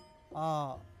for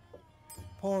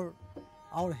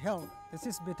our health. This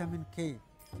is vitamin K.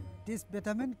 This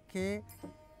vitamin K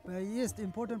is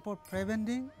important for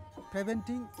preventing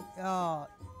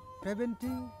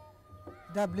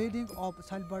the bleeding of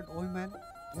childbirth women,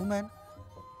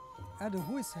 and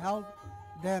which help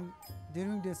them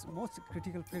during this most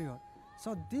critical period.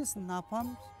 So this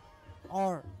napalm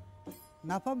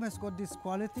has got this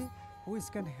quality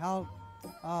which can help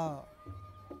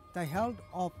the health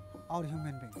of our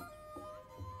human being.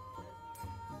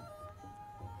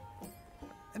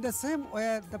 In the same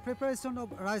way, the preparation of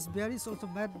rice beer is also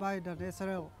made by the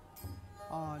natural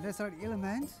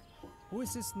elements,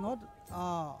 which is not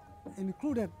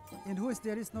included, in which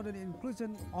there is not an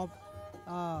inclusion of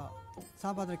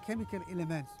some other chemical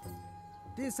elements.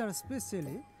 These are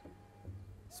specially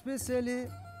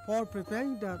for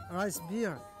preparing the rice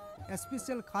beer. A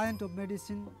special kind of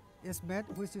medicine is made,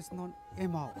 which is known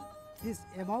emau. This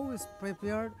emau is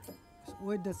prepared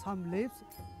with some leaves,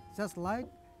 just like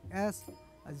as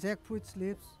jackfruit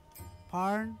leaves,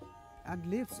 fern, and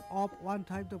leaves of one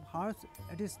type of herbs.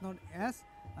 It is known as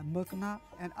mukna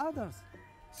and others.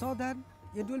 So then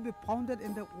it will be pounded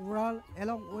in the Ural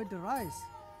along with the rice,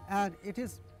 and it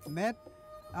is made,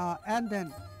 and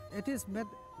then it is made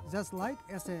just like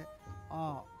as a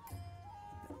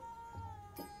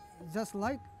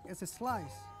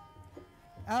slice,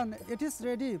 and it is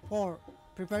ready for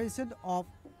preparation of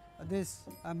this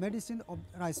medicine of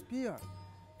rice beer.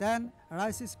 Then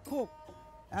rice is cooked,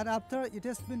 and after it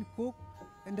has been cooked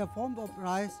in the form of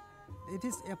rice, it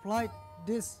is applied.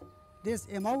 This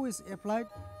emau is applied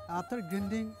after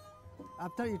grinding.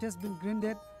 After it has been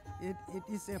grinded, it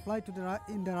is applied to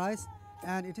in the rice,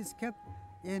 and it is kept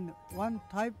in one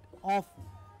type of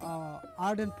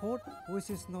earthen pot, which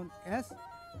is known as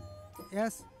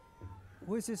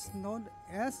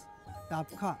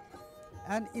dabka,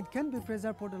 and it can be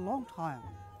preserved for a long time.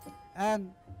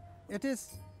 And it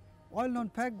is well known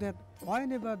fact that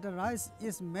whenever the rice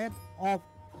is made of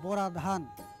bora dhan,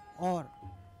 or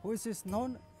which is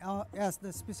known as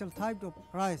the special type of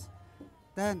rice,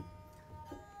 then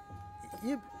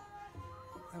if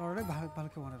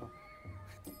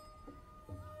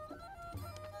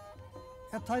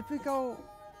a typical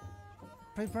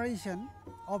preparation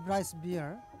of rice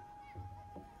beer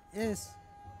is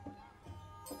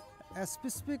a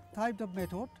specific type of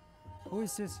method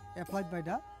which is applied by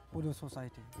the Bodo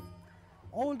society.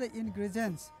 All the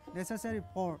ingredients necessary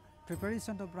for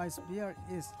preparation of rice beer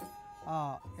is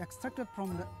extracted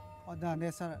from the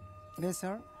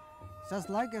nature, just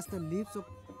like as the leaves of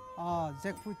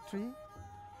jackfruit tree,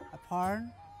 a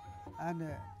fern, and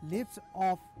leaves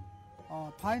of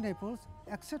pineapples,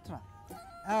 etc.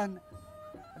 And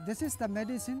this is the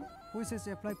medicine which is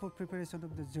applied for preparation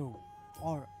of the Ojha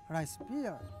or rice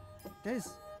beer.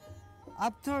 This,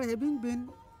 after having been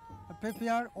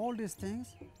prepared all these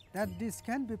things, that this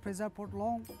can be preserved for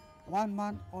long, 1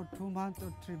 month or 2 months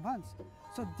or 3 months.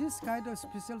 So this kind of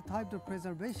special type of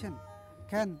preservation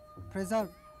can preserve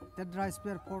that rice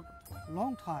beer for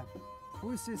long time,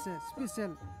 which is a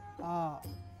special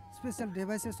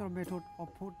devices or method of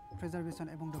food preservation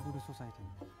among the Bodo society.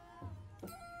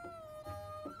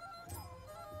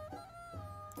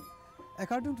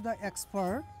 According to the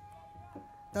expert,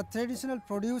 the traditional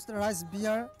produced rice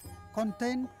beer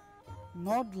contain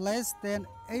not less than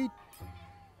 8.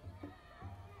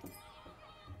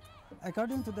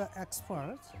 According to the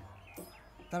experts,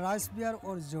 the rice beer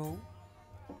or Ojha,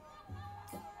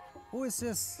 which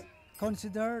is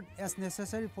considered as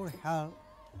necessary for health,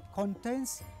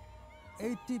 contains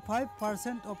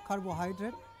 85% of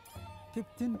carbohydrate,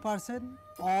 15%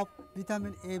 of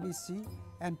vitamin A, B, C,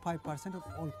 and 5% of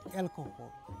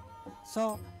alcohol.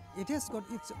 So it has got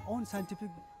its own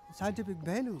scientific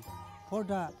value for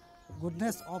the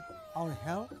goodness of our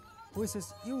health, which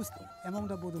is used among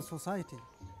the Bodo society.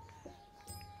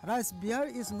 Rice beer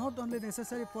is not only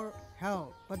necessary for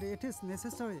health, but it is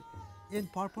necessary in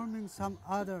performing some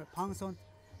other functions,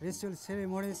 ritual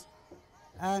ceremonies,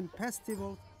 and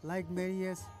festivals like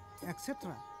marriage,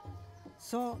 etc.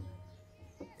 So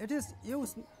it is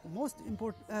used most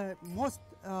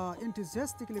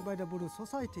enthusiastically by the Bodo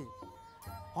society.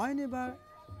 Whenever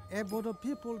a Bodo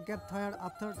people get tired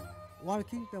after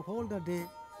working the whole day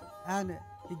and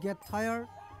he get tired,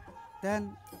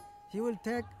 then he will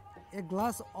take a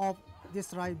glass of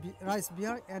this rice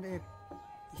beer and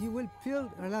he will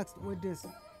feel relaxed with this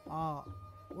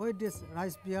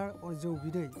rice beer or Ojha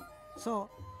bidai. So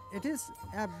it is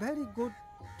a very good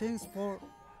thing for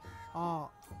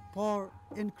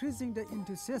increasing the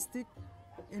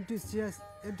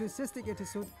enthusiastic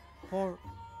attitude for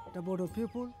the Bodo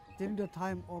people during the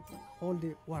time of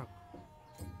holiday work.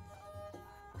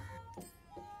 What is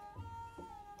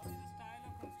the style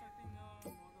of constructing Bodo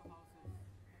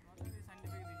houses, and what are the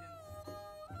scientific reasons?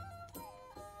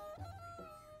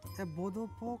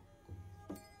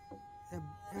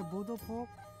 A Bodo folk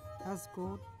has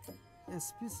got a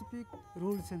specific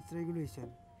rules and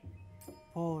regulation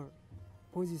for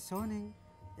positioning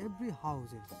every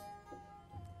houses.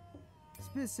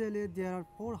 Especially there are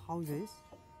 4 houses.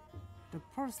 The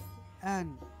first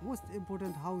and most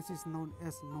important house is known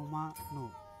as Noma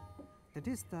No.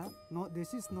 This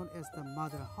is known as the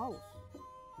mother house.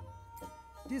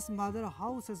 This mother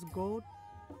house has got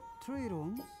 3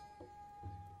 rooms.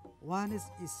 One is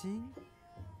Ising,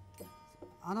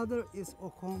 another is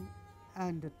Okong,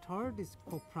 and the third is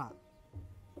Kopra,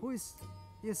 which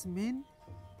is meant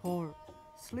for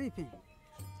sleeping.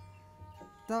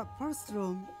 The first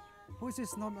room, which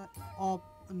is known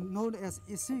as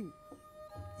Ising,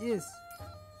 is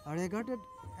regarded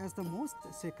as the most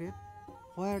sacred,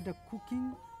 where the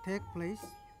cooking takes place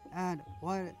and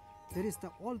where there is the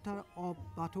altar of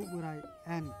Batu Burai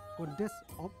and goddess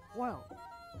of oil.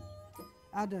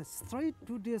 And straight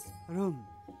to this room,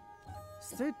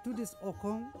 straight to this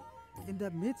Okong, in the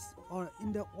midst or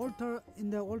in the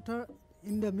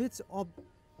midst of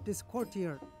this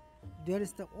courtyard, there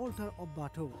is the altar of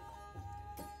Batu.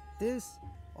 This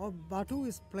of Batu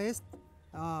is placed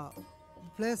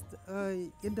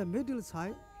in the middle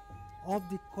side of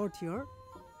the courtyard,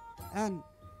 and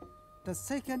the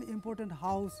second important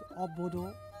house of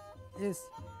Bodo is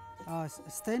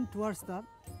stand towards the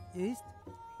east,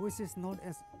 which is known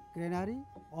as granary,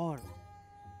 or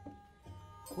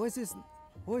which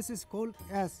is called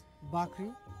as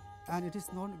Bakri, and it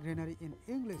is known granary in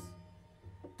English.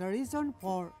 The reason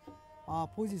for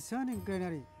positioning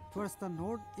granary towards the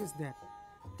north is that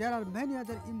there are many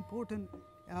other important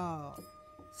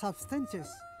substances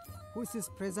which is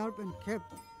preserved and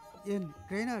kept in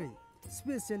granary,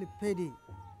 especially paddy.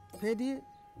 Paddy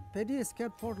is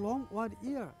kept for long 1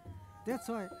 year. That's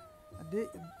why the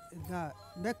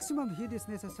maximum heat is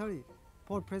necessary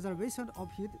for preservation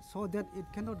of heat so that it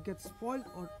cannot get spoiled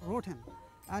or rotten.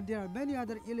 And there are many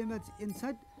other elements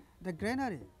inside the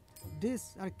granary.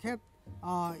 These are kept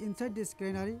inside this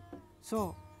granary.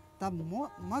 So the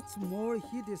much more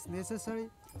heat is necessary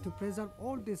to preserve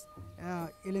all these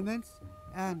elements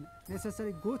and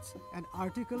necessary goods and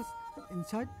articles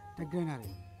inside the granary.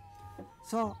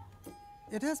 So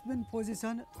it has been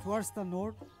positioned towards the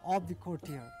north of the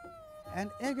courtyard,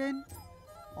 and again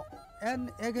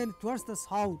towards the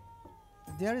south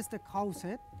there is the cow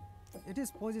shed. It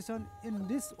is positioned in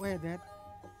this way that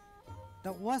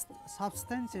the waste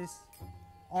substances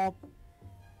of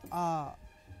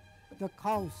the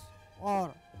cows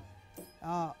or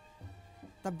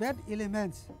the bad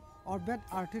elements or bad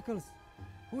articles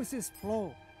which is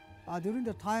flow during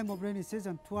the time of rainy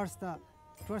season towards the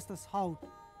south.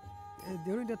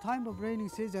 During the time of rainy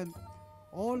season,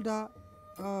 all the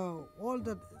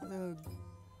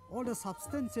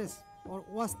substances or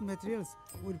waste materials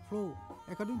will flow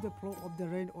according to the flow of the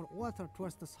rain or water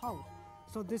towards the south.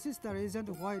 So this is the reason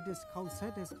why this cow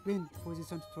shed has been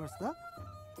positioned towards the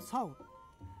south.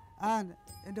 And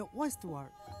in the westward,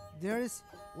 there is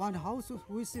one house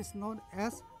which is known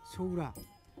as Sura.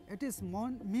 It is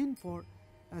meant for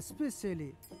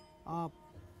especially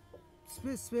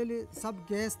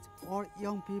sub-guests or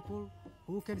young people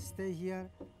who can stay here,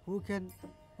 who can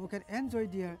enjoy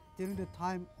there during the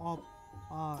time of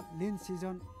lean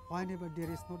season, whenever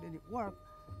there is not any work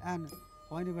and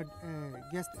whenever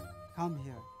guests come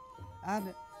here.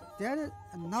 And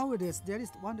nowadays there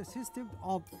is one system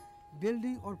of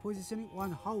building or positioning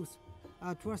one house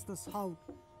towards the south,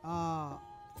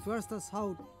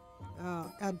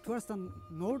 and towards the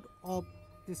north of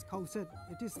this cow shed.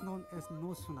 It is known as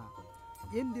Nosuna.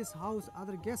 In this house,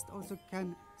 other guests also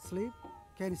can sleep,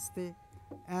 can stay,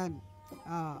 and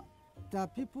the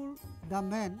people, the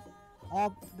men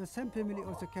of the same family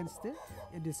also can stay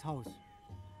in this house.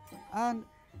 And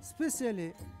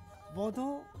especially,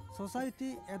 Bodo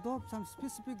society adopts some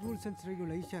specific rules and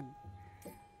regulation.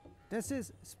 This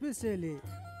is especially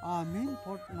mean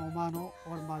for Nomano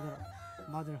or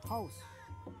mother house.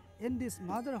 In this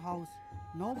mother house,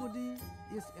 nobody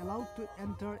is allowed to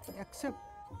enter except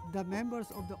the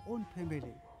members of the own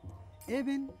family.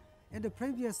 Even in the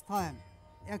previous time,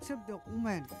 except the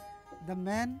woman, the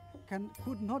man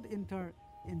could not enter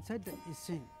inside the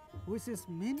Ising, which is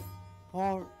mean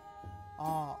for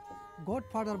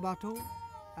Godfather Batu,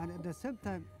 and at the same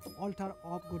time altar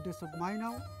of goddess of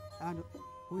Mainau, and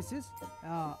which is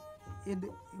in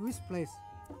which place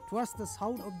towards the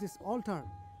south of this altar,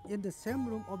 in the same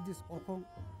room of this Okong,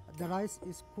 the rice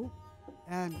is cooked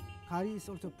and curry is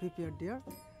also prepared there,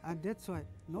 and that's why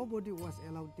nobody was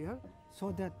allowed there,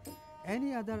 so that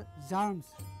any other germs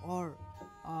or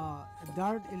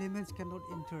dirt elements cannot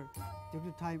enter during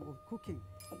the time of cooking.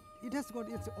 It has got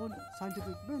its own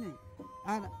scientific meaning.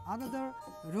 And another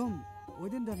room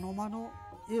within the Nomano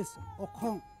is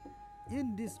Okong.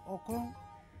 In this Okong,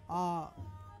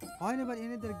 whenever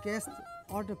any other guest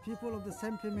or the people of the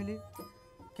same family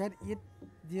can eat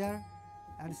there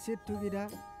and sit together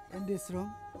in this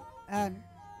room, and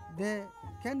they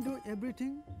can do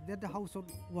everything that the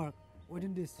household work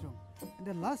within this room. And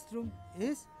the last room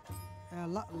is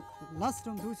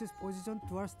which is positioned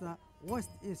towards the west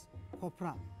is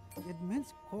Kopra. It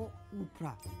means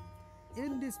Ko-upra.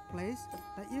 In this place,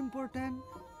 the important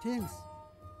things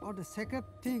or the sacred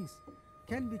things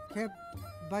can be kept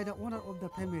by the owner of the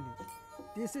family.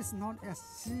 This is known as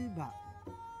Siba.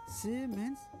 Si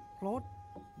means cloth,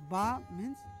 Ba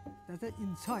means that is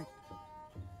inside.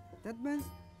 That means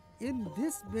in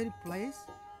this very place,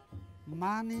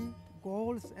 money,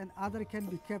 golds and other can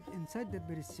be kept inside that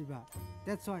very Siba.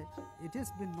 That's why it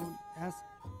has been known as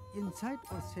inside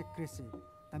or secrecy.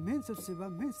 The means of Siva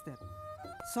means that.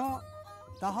 So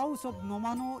the house of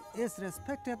Nomano is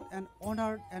respected and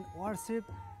honored and worshipped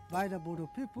by the Bodo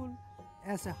people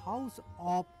as a house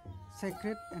of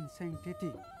sacred and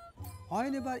sanctity.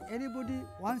 Whenever anybody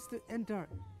wants to enter,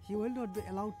 he will not be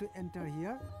allowed to enter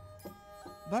here,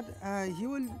 but he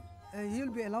will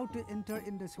be allowed to enter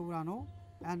in the Surano,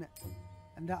 and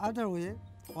the other way,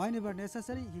 whenever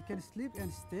necessary, he can sleep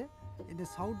and stay. In the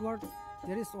southward,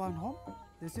 there is one home.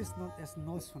 This is known as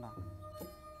Nosuna.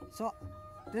 So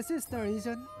this is the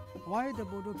reason why the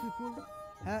Bodo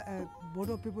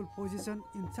people position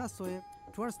in such way.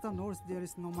 Towards the north there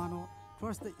is Nomano,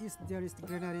 towards the east there is the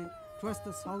granary, towards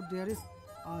the south there is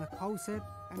cow shed,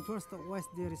 and towards the west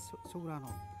there is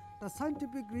Surano. The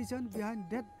scientific reason behind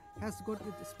that has got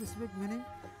its specific meaning.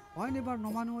 whenever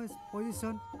Nomano is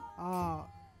positioned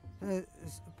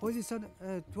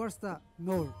towards the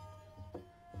north,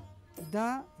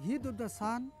 the heat of the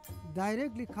sun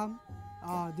directly come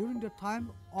during the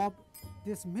time of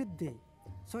this midday.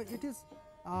 So it is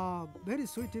very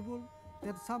suitable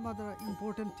that some other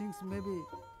important things may be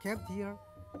kept here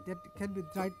that can be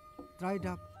dried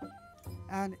up,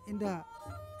 and in the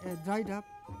dried up,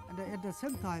 and at the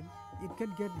same time it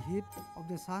can get heat of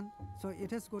the sun, so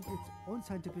it has got its own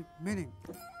scientific meaning.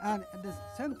 And at the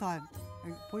same time,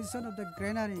 position of the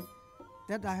granary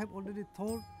that I have already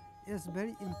told is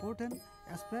very important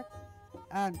aspect,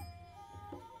 and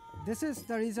this is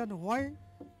the reason why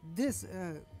this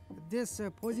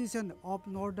position of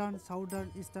northern,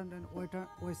 southern, eastern and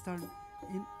western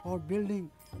for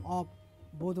building of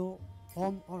Bodo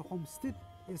home or homestead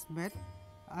is made,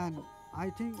 and I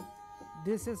think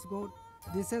this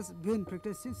has been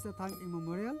practiced since the time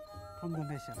immemorial from the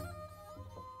nation. You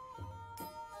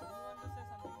want to say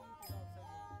something to the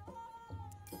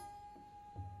outside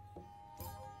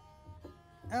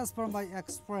world? As per my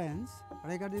experience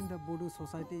regarding the Bodo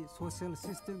society, social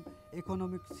system,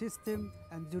 economic system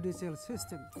and judicial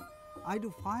system, I do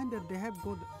find that they have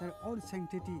got their own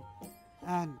sanctity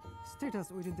and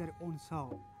status within their own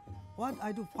self. What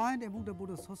I do find among the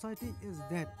Bodo society is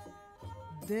that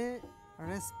they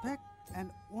respect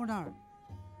and honor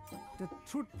the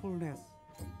truthfulness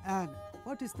and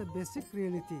what is the basic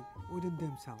reality within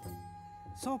themselves.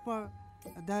 So far,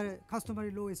 their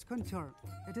customary law is concerned,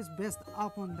 it is based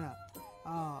upon the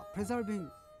preserving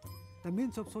the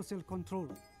means of social control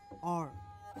or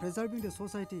preserving the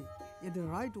society in the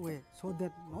right way, so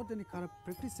that not any corrupt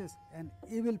practices and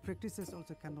evil practices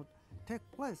also cannot take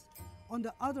place. On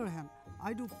the other hand,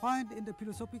 I do find in the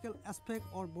philosophical aspect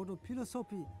or Bodo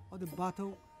philosophy of the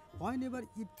battle, whenever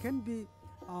it can be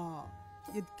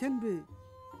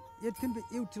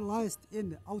utilized in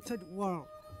the outside world,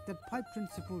 that 5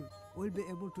 principles will be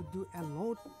able to do a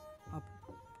lot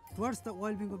towards the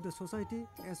well-being of the society,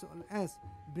 as well as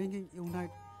bringing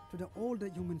unite to all the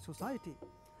human society.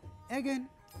 Again,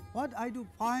 what I do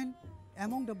find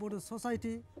among the Bodo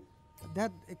society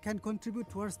that can contribute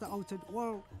towards the outside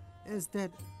world is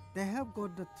that they have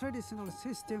got the traditional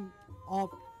system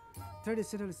of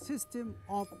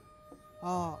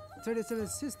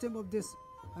this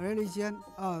religion,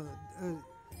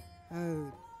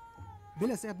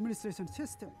 village administration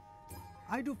system.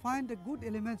 I do find the good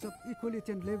elements of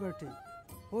equality and liberty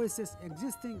which is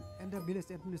existing in the village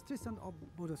administration of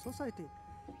Bodo society.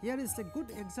 Here is a good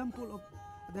example of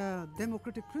the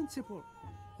democratic principle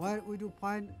where we do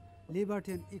find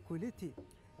liberty and equality.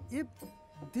 If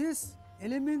these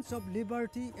elements of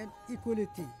liberty and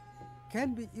equality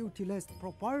can be utilized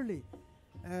properly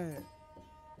in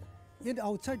the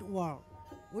outside world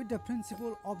with the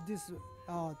principle of this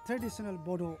traditional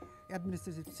Bodo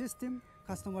administrative system,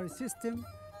 customary system,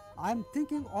 I am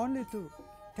thinking only to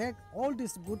take all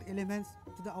these good elements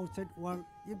to the outside world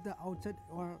if the outside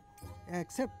world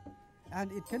accept, and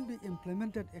it can be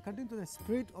implemented according to the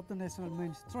spirit of the national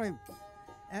mainstream,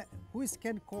 which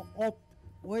can co-opt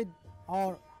with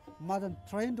our modern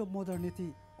trend of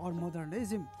modernity or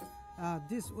modernism.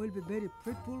 This will be very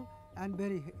fruitful and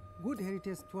very good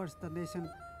heritage towards the nation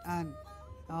and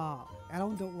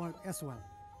around the world as well.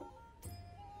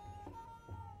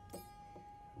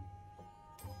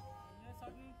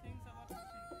 Certain things about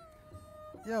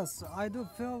fishing. Yes, I do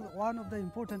feel one of the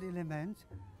important elements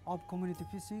of community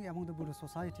fishing among the Bodo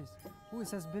societies,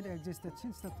 which has been existed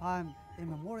since the time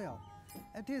immemorial.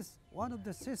 It is one of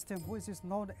the systems which is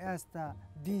known as the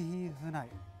Dihi Hunai.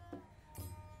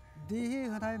 Dihi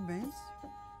Hunai means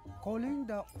calling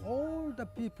all the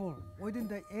people within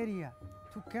the area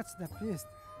to catch the fish.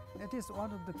 It is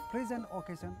one of the present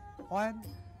occasion when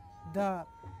the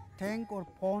tank or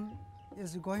pond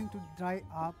is going to dry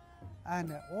up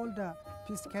and all the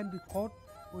fish can be caught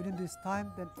within this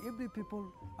time, then every people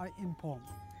are informed.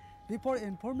 Before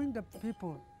informing the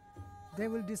people, they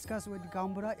will discuss with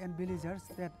Gambara and villagers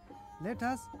that let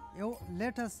us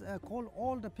call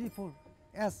all the people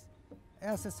as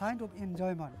a sign of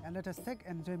enjoyment, and let us take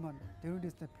enjoyment during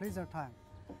this the pleasure time.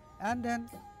 And then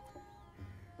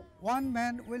one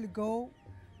man will go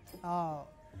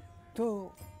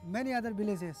to many other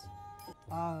villages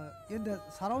in the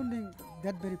surrounding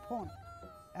that very pond,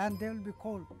 and they will be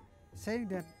called saying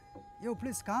that you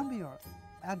please come here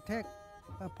and take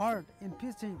a part in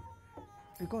fishing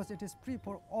because it is free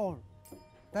for all.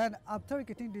 Then after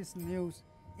getting this news,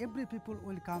 every people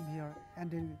will come here and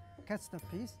they will catch the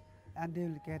fish and they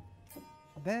will get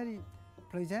very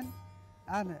pleasant,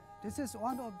 and this is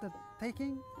one of the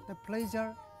taking the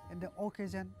pleasure in the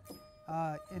occasion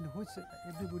in which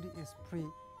everybody is free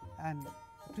and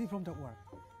free from the war.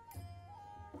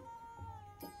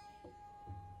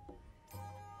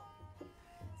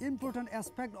 Important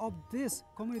aspect of this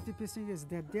community fishing is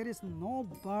that there is no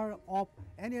bar of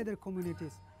any other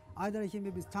communities. Either he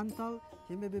may be Chantal,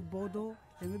 he may be Bodo,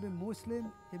 he may be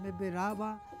Muslim, he may be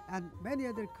Rava, and many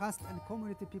other caste and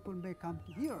community people may come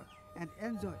here and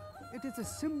enjoy. It is a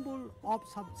symbol of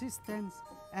subsistence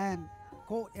and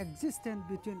coexistence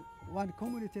between one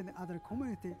community and other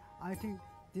community. I think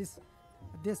this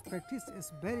practice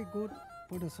is very good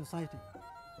for the society.